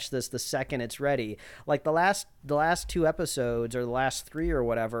I catch this the second it's ready." Like the last 2 episodes or the last 3 or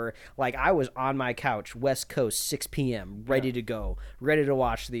whatever, like I was on my couch, West Coast, 6 p.m., ready to go, ready to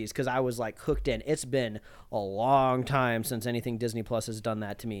watch these cuz I was like hooked in. It's been a long time since anything Disney Plus has done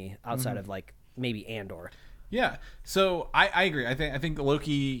that to me outside of like maybe Andor. Yeah, so I agree. I think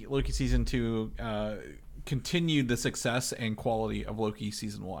Loki season 2 continued the success and quality of Loki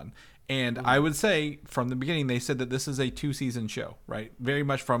season 1, and I would say from the beginning they said that this is a 2-season show, right? Very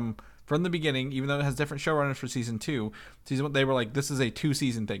much from the beginning, even though it has different showrunners for season 2. Season 1, they were like, this is a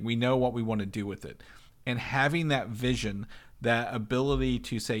 2-season thing. We know what we want to do with it, and having that vision, that ability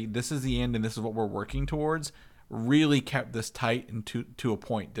to say this is the end and this is what we're working towards, really kept this tight and to a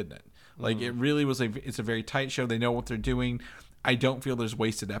point, didn't it? Like it really was it's a very tight show. They know what they're doing. I don't feel there's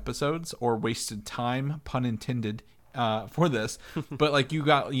wasted episodes or wasted time, pun intended, for this. But like you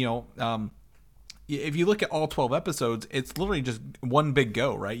got, if you look at all 12 episodes, it's literally just one big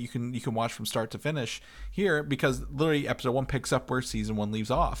go, right? You can watch from start to finish here because literally episode 1 picks up where season 1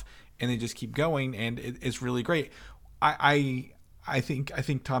 leaves off, and they just keep going, and it's really great. I think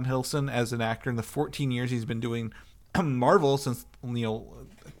Tom Hiddleston as an actor in the 14 years he's been doing Marvel since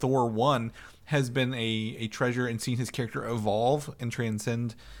Thor 1 has been a treasure, and seeing his character evolve and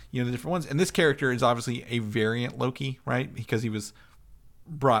transcend the different ones. And this character is obviously a variant Loki, right? Because he was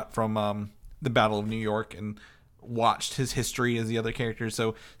brought from the Battle of New York and watched his history as the other characters.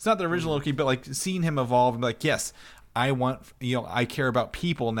 So it's not the original Loki, but like seeing him evolve and be like, yes, I want, I care about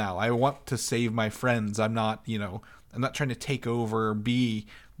people now. I want to save my friends. I'm not trying to take over or be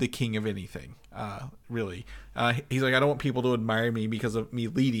the king of anything, really. He's like, I don't want people to admire me because of me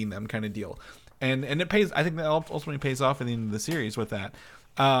leading them, kind of deal. And it pays. I think that ultimately pays off at the end of the series with that.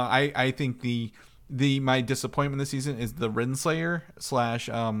 I think my disappointment this season is the Renslayer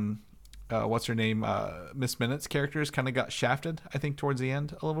 / what's her name, Miss Minutes characters kind of got shafted, I think, towards the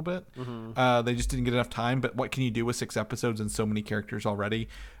end a little bit. They just didn't get enough time, but what can you do with 6 episodes and so many characters already?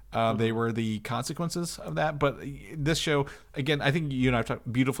 They were the consequences of that. But this show, again, I think you and I have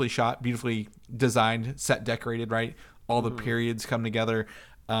talked, beautifully shot, beautifully designed, set decorated, right? All the periods come together.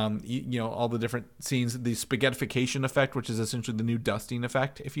 All the different scenes, the spaghettification effect, which is essentially the new dusting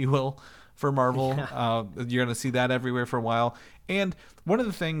effect, if you will, for Marvel. Yeah. You're going to see that everywhere for a while. And one of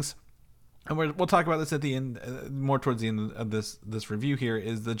the things, and we'll talk about this at the end, more towards the end of this review here,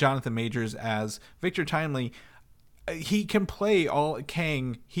 is the Jonathan Majors as Victor Timely. He can play all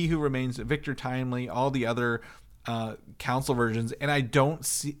Kang, He Who Remains, Victor Timely, all the other council versions, and I don't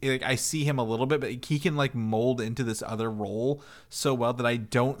see, I see him a little bit, but he can like mold into this other role so well that I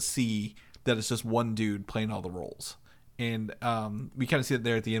don't see that it's just one dude playing all the roles. And we kind of see it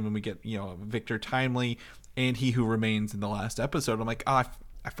there at the end when we get Victor Timely and He Who Remains in the last episode. I'm like, I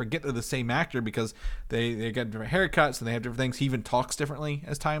forget they're the same actor because they got different haircuts and they have different things. He even talks differently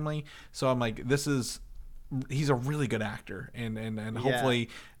as Timely, so I'm like, he's a really good actor, and hopefully,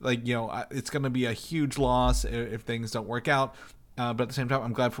 it's going to be a huge loss if things don't work out. But at the same time,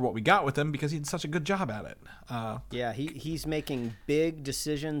 I'm glad for what we got with him because he did such a good job at it. He's making big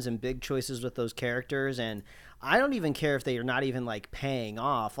decisions and big choices with those characters, and I don't even care if they are not even like paying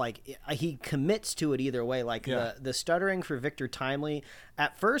off. Like he commits to it either way. Like the stuttering for Victor Timely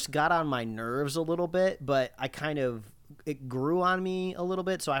at first got on my nerves a little bit, but it grew on me a little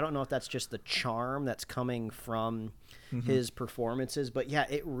bit, so I don't know if that's just the charm that's coming from his performances, but yeah,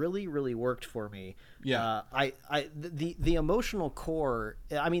 it really, really worked for me. Yeah, the emotional core.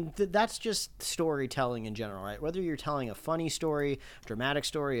 I mean, that's just storytelling in general, right? Whether you're telling a funny story, dramatic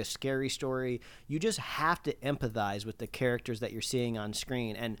story, a scary story, you just have to empathize with the characters that you're seeing on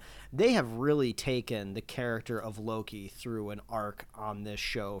screen, and they have really taken the character of Loki through an arc on this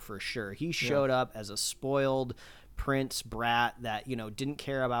show for sure. He showed up as a spoiled prince brat that didn't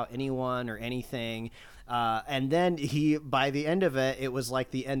care about anyone or anything, and then by the end of it, it was like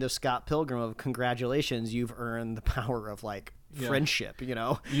the end of Scott Pilgrim of congratulations, you've earned the power of like friendship,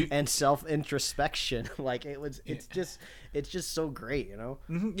 and self-introspection. Like it's just so great.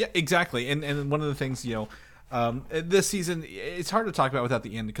 Yeah, exactly. And one of the things this season, it's hard to talk about without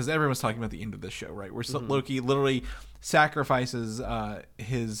the end because everyone's talking about the end of this show, right? Where Loki literally sacrifices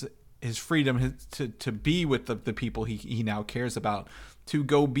his freedom to be with the people he now cares about, to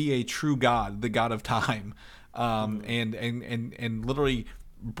go be a true god, the god of time, and literally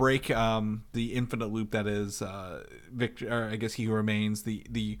break the infinite loop that is Victor, or I guess He Who Remains,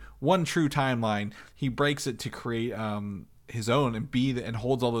 the one true timeline. He breaks it to create his own and and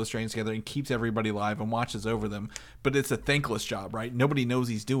holds all those strands together and keeps everybody alive and watches over them. But it's a thankless job, right? Nobody knows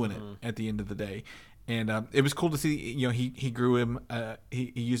he's doing it at the end of the day. And it was cool to see, he grew him.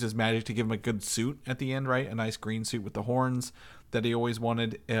 He used his magic to give him a good suit at the end, right? A nice green suit with the horns that he always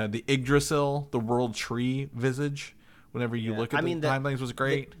wanted. The Yggdrasil, the world tree visage, whenever you look at the timelines, was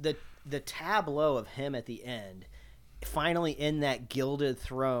great. The tableau of him at the end, finally in that gilded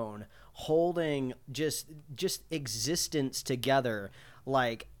throne, holding just existence together.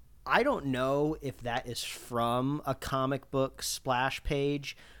 Like, I don't know if that is from a comic book splash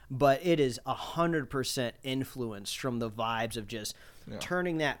page, but it is 100% influenced from the vibes of just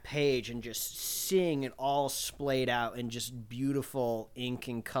turning that page and just seeing it all splayed out in just beautiful ink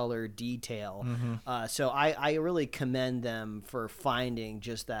and color detail. So I really commend them for finding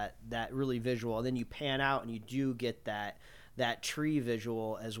just that really visual. And then you pan out and you do get that tree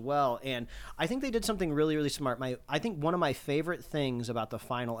visual as well. And I think they did something really, really smart. I think one of my favorite things about the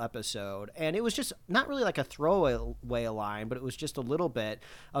final episode, and it was just not really like a throwaway line, but it was just a little bit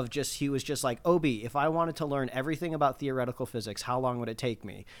of he was just like, Obi, if I wanted to learn everything about theoretical physics, how long would it take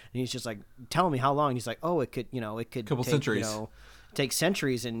me? And he's just like, tell me how long. And he's like, oh, it could couple take, centuries. Take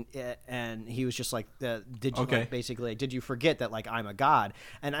centuries. And he was just like, did you basically, did you forget that like I'm a god?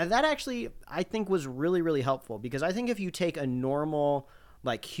 And that actually I think was really, really helpful, because I think if you take a normal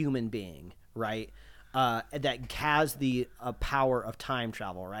like human being, right, that has the power of time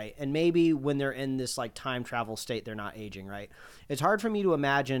travel, right, and maybe when they're in this like time travel state they're not aging, right, it's hard for me to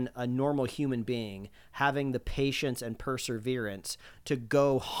imagine a normal human being having the patience and perseverance to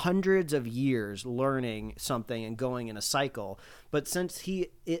go hundreds of years learning something and going in a cycle. But since he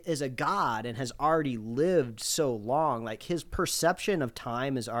is a god and has already lived so long, like his perception of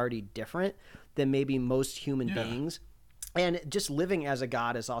time is already different than maybe most human beings. And just living as a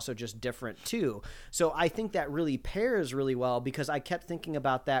god is also just different too. So I think that really pairs really well, because I kept thinking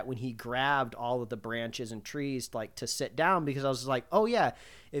about that when he grabbed all of the branches and trees like to sit down, because I was like, oh yeah,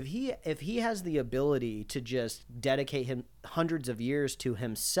 if he has the ability to just dedicate him hundreds of years to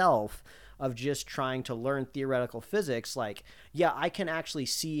himself of just trying to learn theoretical physics, like, yeah, I can actually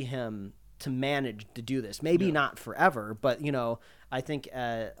see him to manage to do this. Maybe not forever, but I think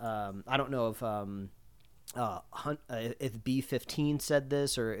I don't know if B15 said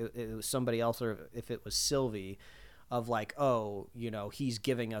this, or it was somebody else, or if it was Sylvie, of like, oh, he's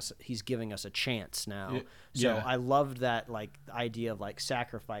giving us a chance now. So I loved that like idea of like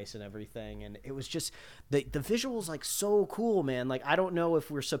sacrifice and everything, and it was just the visuals like so cool, man. Like, I don't know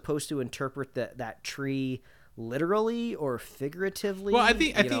if we're supposed to interpret that tree literally or figuratively. Well, I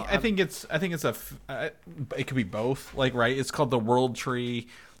think it could be both. Like, right, it's called the World Tree.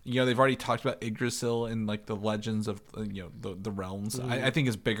 They've already talked about Yggdrasil in like the legends of the realms. I think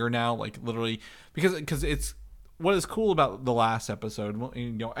it's bigger now, like literally, because it's what is cool about the last episode.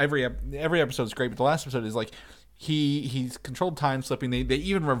 Every episode is great, but the last episode is like he's controlled time slipping. They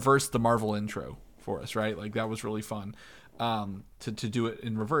even reversed the Marvel intro for us, right? Like, that was really fun to do it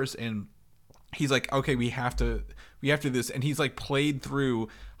in reverse. And he's like, okay, we have to do this. And he's like played through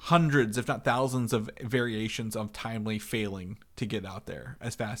hundreds, if not thousands, of variations of timely failing to get out there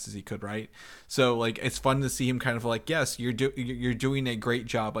as fast as he could, right? So like, it's fun to see him kind of like, yes, you're doing a great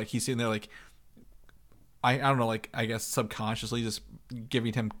job. Like, he's sitting there like, I don't know, like, I guess subconsciously just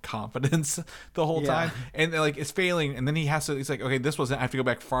giving him confidence the whole time. And like, it's failing, and then he's like, okay, this wasn't, I have to go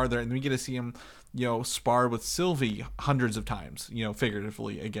back farther. And then we get to see him spar with Sylvie hundreds of times,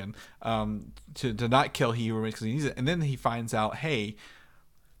 figuratively again, to not kill he because he needs it. And then he finds out, hey,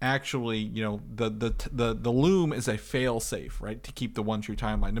 actually, the loom is a fail safe, right, to keep the one true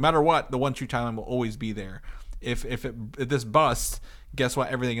timeline. No matter what, the one true timeline will always be there. If this busts, guess what?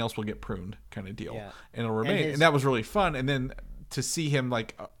 Everything else will get pruned, kind of deal, and it'll remain. And that was really fun. And then to see him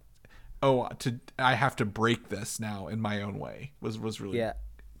like, I have to break this now in my own way was really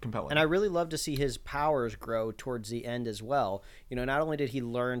compelling. And I really love to see his powers grow towards the end as well. Not only did he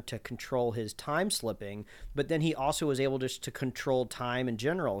learn to control his time slipping, but then he also was able just to control time in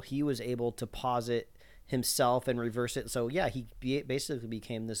general. He was able to pause it himself and reverse it. So yeah, he basically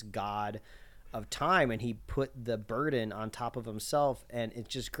became this god of time, and he put the burden on top of himself, and it's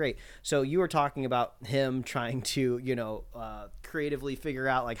just great. So you were talking about him trying to creatively figure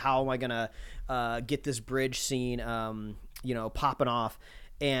out like, how am I gonna get this bridge scene popping off.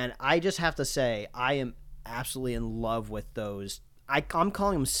 And I just have to say, I am absolutely in love with those. I'm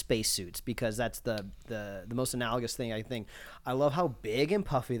calling them spacesuits because that's the most analogous thing, I think. I love how big and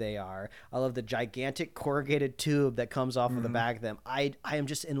puffy they are. I love the gigantic corrugated tube that comes off of the back of them. I am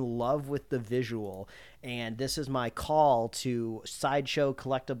just in love with the visual, and this is my call to Sideshow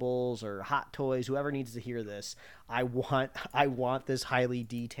Collectibles or Hot Toys, whoever needs to hear this. I want this highly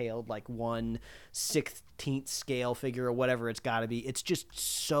detailed, like 1/16 scale figure or whatever it's got to be. It's just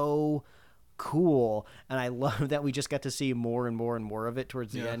so cool, and I love that we just got to see more and more and more of it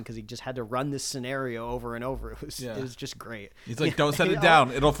towards the end, because he just had to run this scenario over and over. It was just great. He's like, don't set it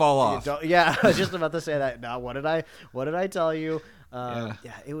down, it'll fall off. Yeah, I was just about to say that. Now, what did I tell you?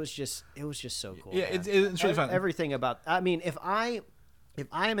 It was just so cool. Yeah, it's really fun. Everything about, I mean, if I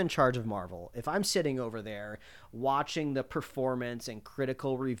am in charge of Marvel, if I'm sitting over there watching the performance and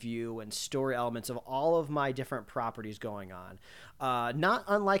critical review and story elements of all of my different properties going on, not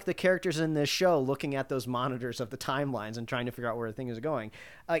unlike the characters in this show looking at those monitors of the timelines and trying to figure out where things are going,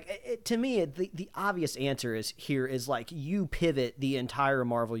 like, to me, the obvious answer is like, you pivot the entire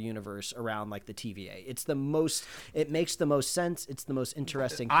Marvel universe around like the TVA. It makes the most sense. It's the most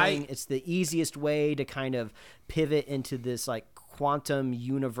interesting thing. It's the easiest way to kind of pivot into this like quantum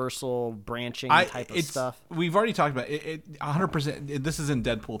universal branching type of stuff. We've already talked about it 100%. This is in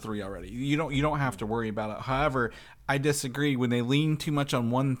Deadpool 3 already. You don't have to worry about it. However, I disagree. When they lean too much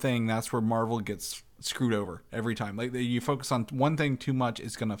on one thing, that's where Marvel gets screwed over every time. Like, you focus on one thing too much,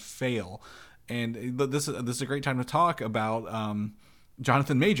 it's going to fail. And this is a great time to talk about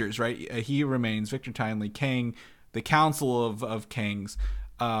Jonathan Majors, right? He remains, Victor Timely, Kang, the Council of Kangs,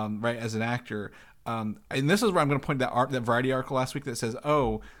 right, as an actor. And this is where I'm going to point that Variety article last week that says,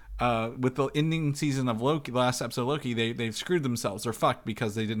 with the ending season of Loki, the last episode of Loki, they've screwed themselves. They're fucked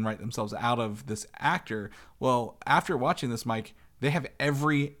because they didn't write themselves out of this actor. Well, after watching this, Mike, they have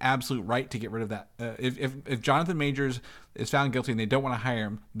every absolute right to get rid of that. If Jonathan Majors is found guilty and they don't want to hire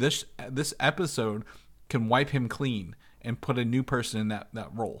him, this episode can wipe him clean and put a new person in that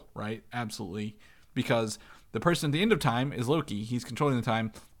role, right? Absolutely. Because the person at the end of time is Loki. He's controlling the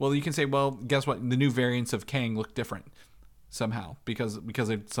time. Well, you can say, well, guess what? The new variants of Kang look different somehow because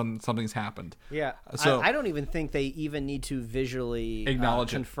something's happened. Yeah. So I don't even think they even need to visually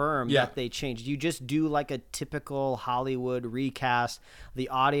confirm that they changed. You just do like a typical Hollywood recast. The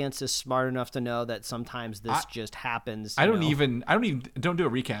audience is smart enough to know that sometimes this just happens. Don't do a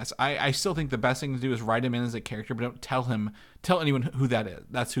recast. I still think the best thing to do is write him in as a character, but don't tell anyone who that is.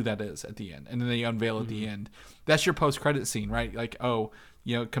 That's who that is at the end. And then they unveil at the end. That's your post-credit scene, right? Like,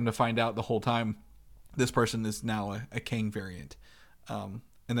 come to find out the whole time, this person is now a Kang variant, and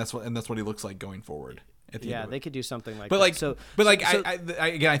that's what he looks like going forward. They could do something like that.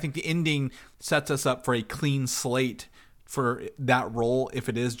 I think the ending sets us up for a clean slate for that role, if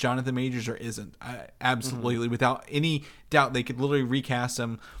it is Jonathan Majors or isn't. Absolutely, without any doubt, they could literally recast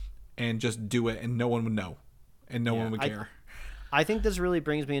him and just do it, and no one would know, and no one would care. I think this really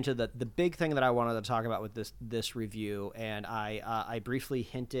brings me into the big thing that I wanted to talk about with this review, and I briefly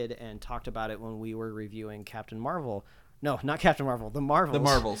hinted and talked about it when we were reviewing Captain Marvel. No, not Captain Marvel, the Marvels. The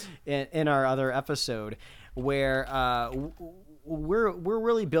Marvels. In our other episode, where we're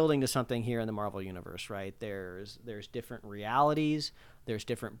really building to something here in the Marvel universe, right? There's different realities, there's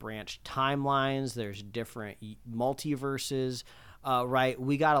different branched timelines, there's different multiverses, right?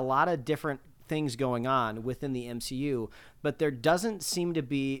 We got a lot of different things going on within the MCU, but there doesn't seem to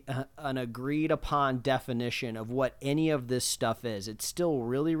be an agreed upon definition of what any of this stuff is. It's still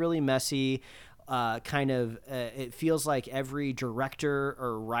really, really messy. It feels like every director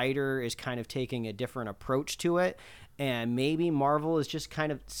or writer is kind of taking a different approach to it. And maybe Marvel is just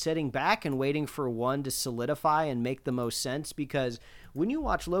kind of sitting back and waiting for one to solidify and make the most sense, because when you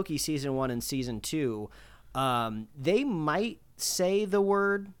watch Loki season 1 and season 2, they might say the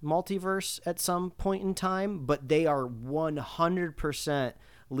word multiverse at some point in time, but they are 100%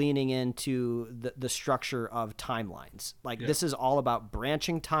 leaning into the structure of timelines. This is all about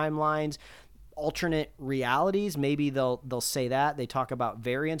branching timelines, alternate realities. Maybe they'll say that. They talk about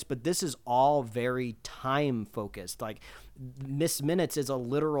variants, but this is all very time focused. Like, Miss Minutes is a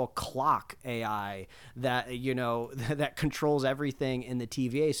literal clock AI that that controls everything in the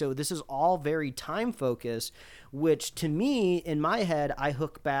TVA. So this is all very time focused, which to me, in my head, I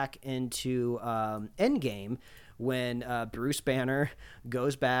hook back into Endgame, when Bruce Banner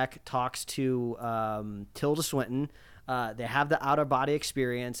goes back, talks to Tilda Swinton. They have the out-of-body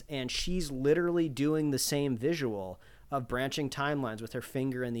experience, and she's literally doing the same visual of branching timelines with her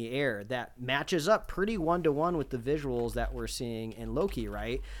finger in the air that matches up pretty one-to-one with the visuals that we're seeing in Loki,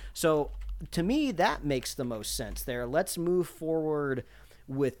 right? So to me, that makes the most sense there. Let's move forward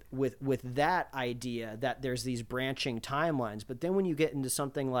with that idea that there's these branching timelines. But then when you get into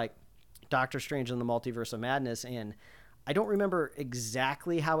something like Doctor Strange and the Multiverse of Madness, and I don't remember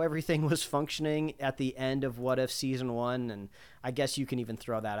exactly how everything was functioning at the end of What If season 1, and I guess you can even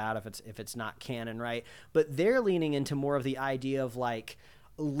throw that out if it's not canon, right? But they're leaning into more of the idea of like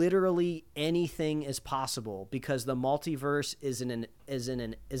literally anything is possible because the multiverse is an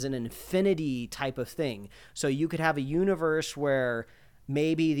infinity type of thing. So you could have a universe where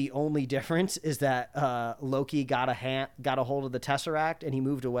maybe the only difference is that Loki got a hold of the Tesseract and he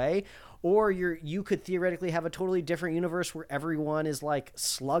moved away, or you could theoretically have a totally different universe where everyone is like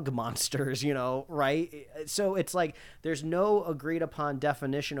slug monsters, right? So it's like there's no agreed upon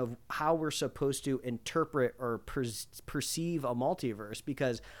definition of how we're supposed to interpret or perceive a multiverse,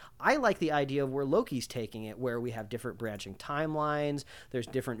 because I like the idea of where Loki's taking it, where we have different branching timelines, there's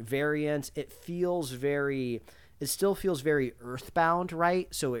different variants. It still feels very earthbound, right?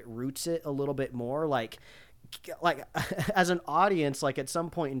 So it roots it a little bit more like as an audience, like at some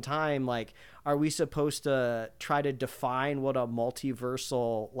point in time, like, are we supposed to try to define what a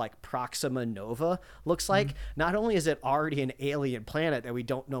multiversal like Proxima Nova looks like? Mm-hmm. Not only is it already an alien planet that we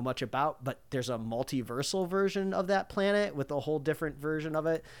don't know much about, but there's a multiversal version of that planet with a whole different version of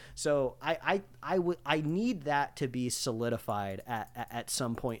it. So I need that to be solidified at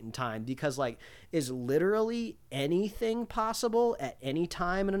some point in time, because like, is literally anything possible at any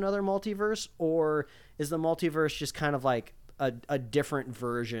time in another multiverse, or is the multiverse just kind of like a different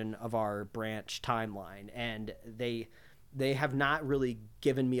version of our branch timeline? And they have not really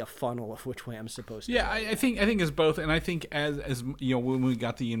given me a funnel of which way I'm supposed to go. I think it's both. And I think as when we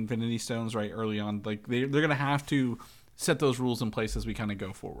got the Infinity Stones right early on, like they're going to have to set those rules in place as we kind of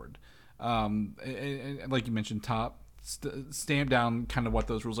go forward. And like you mentioned, stamp down kind of what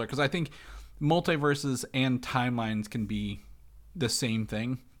those rules are. Because I think multiverses and timelines can be the same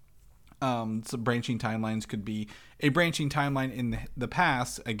thing. So branching timelines could be a branching timeline in the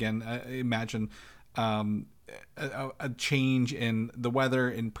past. Again, imagine a change in the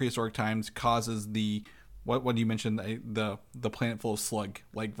weather in prehistoric times causes what you mentioned, the planet full of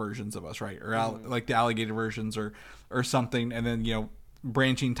slug-like versions of us, right? Or like the alligator versions or something. And then,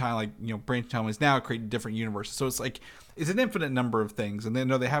 branching timelines now create different universes. So it's an infinite number of things. And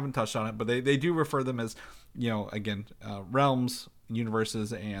they haven't touched on it, but they do refer them as, again, realms,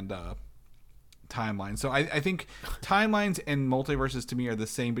 universes, and timelines. So I think timelines and multiverses to me are the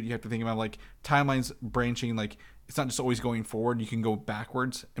same, but you have to think about like timelines branching. Like it's not just always going forward. You can go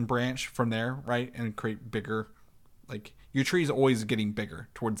backwards and branch from there, right? And create bigger, like your tree is always getting bigger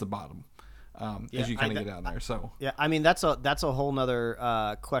towards the bottom. As you kind of get down there. So yeah, I mean that's a whole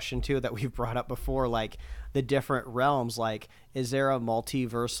nother question too that we've brought up before, like the different realms. Like, is there a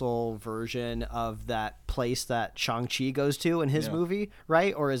multiversal version of that place that Shang-Chi goes to in his movie,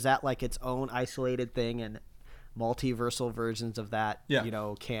 right? Or is that like its own isolated thing, and multiversal versions of that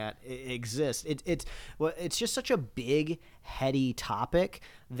can't exist? It's just such a big heady topic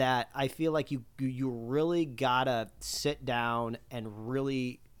that I feel like you really gotta sit down and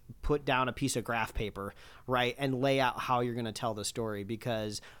really put down a piece of graph paper, right, and lay out how you're going to tell the story.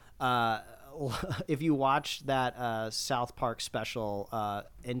 Because if you watch that South Park special,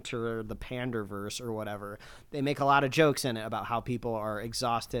 Enter the Panderverse or whatever, they make a lot of jokes in it about how people are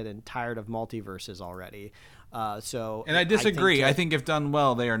exhausted and tired of multiverses already. And I disagree. I think if done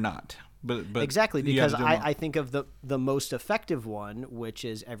well, they are not. But exactly, because I think of the most effective one, which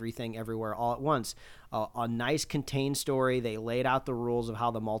is Everything Everywhere All at Once. A nice contained story. They laid out the rules of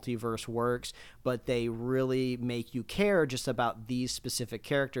how the multiverse works, but they really make you care just about these specific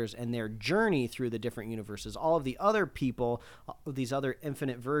characters and their journey through the different universes. All of the other people, these other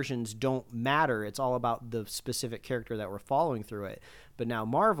infinite versions, don't matter. It's all about the specific character that we're following through it. But now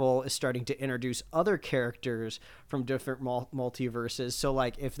Marvel is starting to introduce other characters from different multiverses. So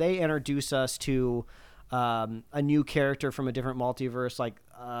like if they introduce us to a new character from a different multiverse, like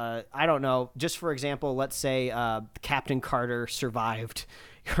I don't know, just for example, let's say Captain Carter survived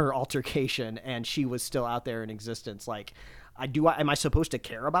her altercation and she was still out there in existence. Like, am I supposed to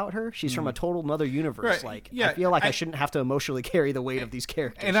care about her? She's from a total another universe. Right. Like, I feel like I shouldn't have to emotionally carry the weight of these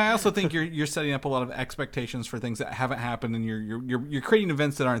characters. And I also think you're setting up a lot of expectations for things that haven't happened, and you're creating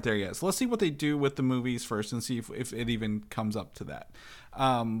events that aren't there yet. So let's see what they do with the movies first, and see if it even comes up to that.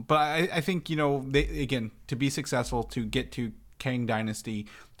 But I think they, again, to be successful, to get to Kang Dynasty,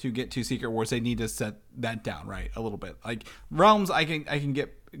 to get to Secret Wars, they need to set that down right a little bit. Like realms, I can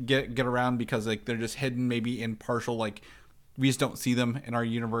get around because like they're just hidden, maybe in partial, like we just don't see them in our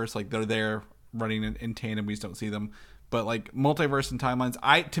universe. Like they're there running in tandem, we just don't see them. But like multiverse and timelines,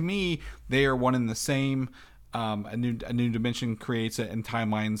 to me they are one and the same. a new dimension creates it, and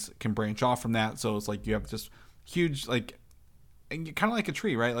timelines can branch off from that. So it's like you have just huge, like, kind of like a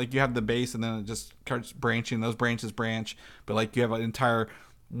tree, right? Like you have the base, and then it just starts branching. Those branches branch, but like you have an entire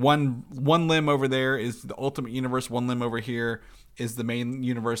one limb over there is the ultimate universe. One limb over here is the main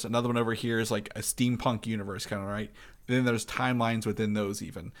universe. Another one over here is like a steampunk universe, kind of, right? And then there's timelines within those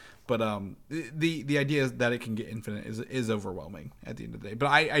even. But the idea is that it can get infinite is overwhelming at the end of the day. But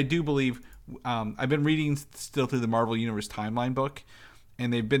I do believe I've been reading still through the Marvel Universe timeline book,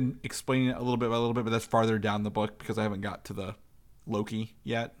 and they've been explaining it a little bit by a little bit, but that's farther down the book because I haven't got to the Loki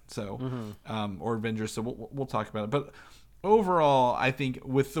yet. So or Avengers. So we'll talk about it. But overall, I think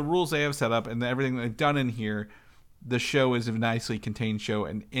with the rules they have set up and everything they've done in here, the show is a nicely contained show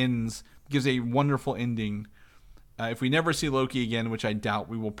and gives a wonderful ending. If we never see Loki again, which I doubt,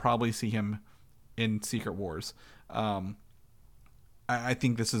 we will probably see him in Secret Wars. I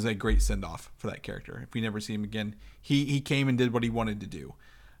think this is a great send-off for that character. If we never see him again, he came and did what he wanted to do.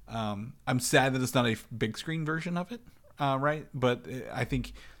 I'm sad that it's not a big screen version of it, right? But I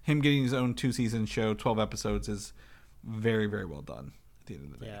think him getting his own 2-season show, 12 episodes, is very, very well done at the end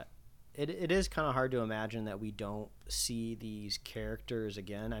of the day. Yeah. It is kind of hard to imagine that we don't see these characters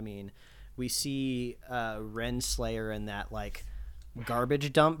again. I mean, we see Renslayer in that like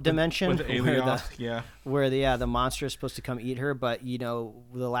garbage dump dimension where the monster is supposed to come eat her, but you know,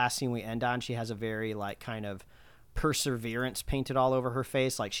 the last scene we end on, she has a very like kind of perseverance painted all over her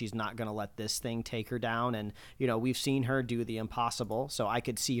face, like she's not going to let this thing take her down. And you know, we've seen her do the impossible, so I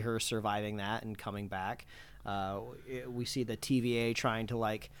could see her surviving that and coming back. We see the TVA trying to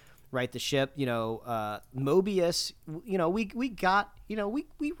like right the ship. You know, Mobius, you know, we got, you know,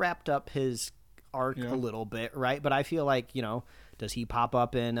 we wrapped up his arc a little bit, right? But I feel like, you know, does he pop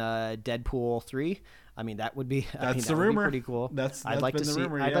up in Deadpool 3? I mean, that would be the rumor. Pretty cool. I'd like to see.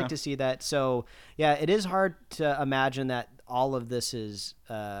 Rumor, I'd like to see that. So yeah, it is hard to imagine that all of this is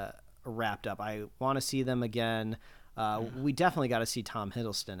wrapped up. I want to see them again. We definitely got to see Tom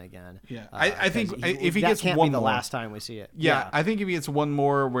Hiddleston again. Yeah, I think if he that gets can't one be the more, last time we see it. Yeah, I think if he gets one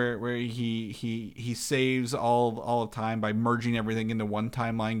more where he saves all of time by merging everything into one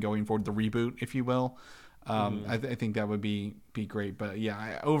timeline going forward, the reboot, if you will. I think that would be great. But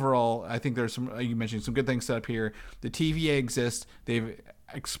yeah, overall, I think there's some, you mentioned some good things set up here. The TVA exists. They've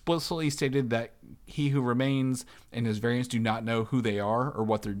explicitly stated that He Who Remains and his variants do not know who they are or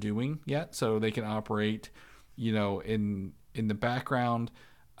what they're doing yet, so they can operate, you know, in the background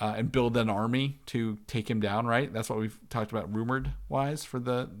and build an army to take him down, right? That's what we've talked about rumored wise for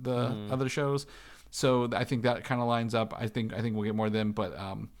the other shows. So I think that kind of lines up. I think we'll get more of them, but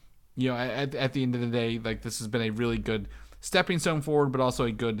you know, at the end of the day, like, this has been a really good stepping stone forward, but also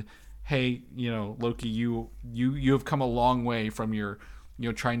a good, hey, you know, Loki, you have come a long way from your, you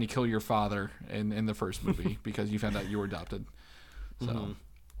know, trying to kill your father in the first movie because you found out you were adopted. So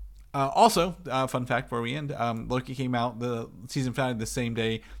also, fun fact before we end, Loki came out, the season finale, the same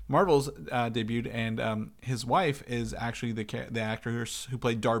day Marvel's debuted, and his wife is actually the actor who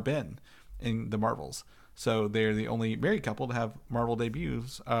played Dar-Benn in the Marvels. So they're the only married couple to have Marvel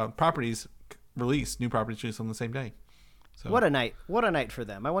debuts, new properties released on the same day. So what a night for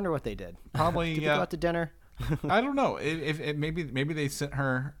them. I wonder what they did. Probably did they go out to dinner? I don't know. If maybe they sent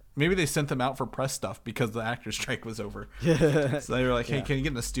her. Maybe they sent them out for press stuff because the actor's strike was over. So they were like, "Hey, can you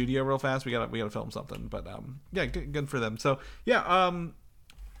get in the studio real fast? We gotta film something." But yeah, good for them. So yeah.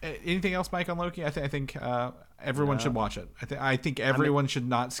 Anything else, Mike, on Loki? I think everyone should watch it. I think everyone should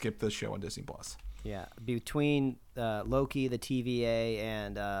not skip this show on Disney Plus. Yeah, between Loki, the TVA,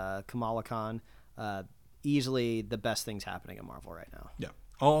 and Kamala Khan, easily the best things happening at Marvel right now. Yeah,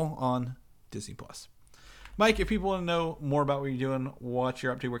 all on Disney Plus. Mike, if people want to know more about what you're doing, what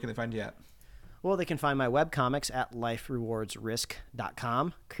you're up to, where can they find you at? Well, they can find my webcomics at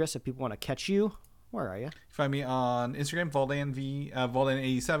liferewardsrisk.com. Chris, if people want to catch you, where are you? Find me on Instagram,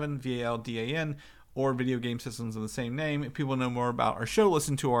 Valdan87, VALDAN, or Video Game Systems of the same name. If people know more about our show,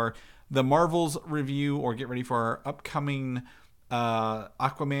 listen to the Marvels review, or get ready for our upcoming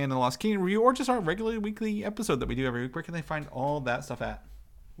Aquaman and the Lost Kingdom review, or just our regular weekly episode that we do every week. Where can they find all that stuff at?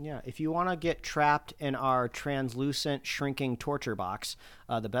 Yeah, if you want to get trapped in our translucent, shrinking torture box,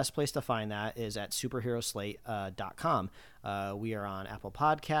 the best place to find that is at superheroslate.com. We are on Apple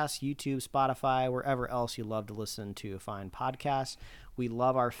Podcasts, YouTube, Spotify, wherever else you love to listen to find podcasts. We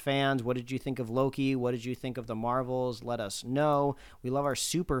love our fans. What did you think of Loki? What did you think of the Marvels? Let us know. We love our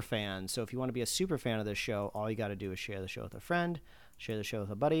super fans. So if you want to be a super fan of this show, all you got to do is share the show with a friend, share the show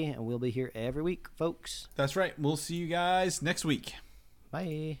with a buddy, and we'll be here every week, folks. That's right. We'll see you guys next week.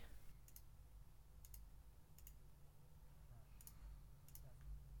 Bye.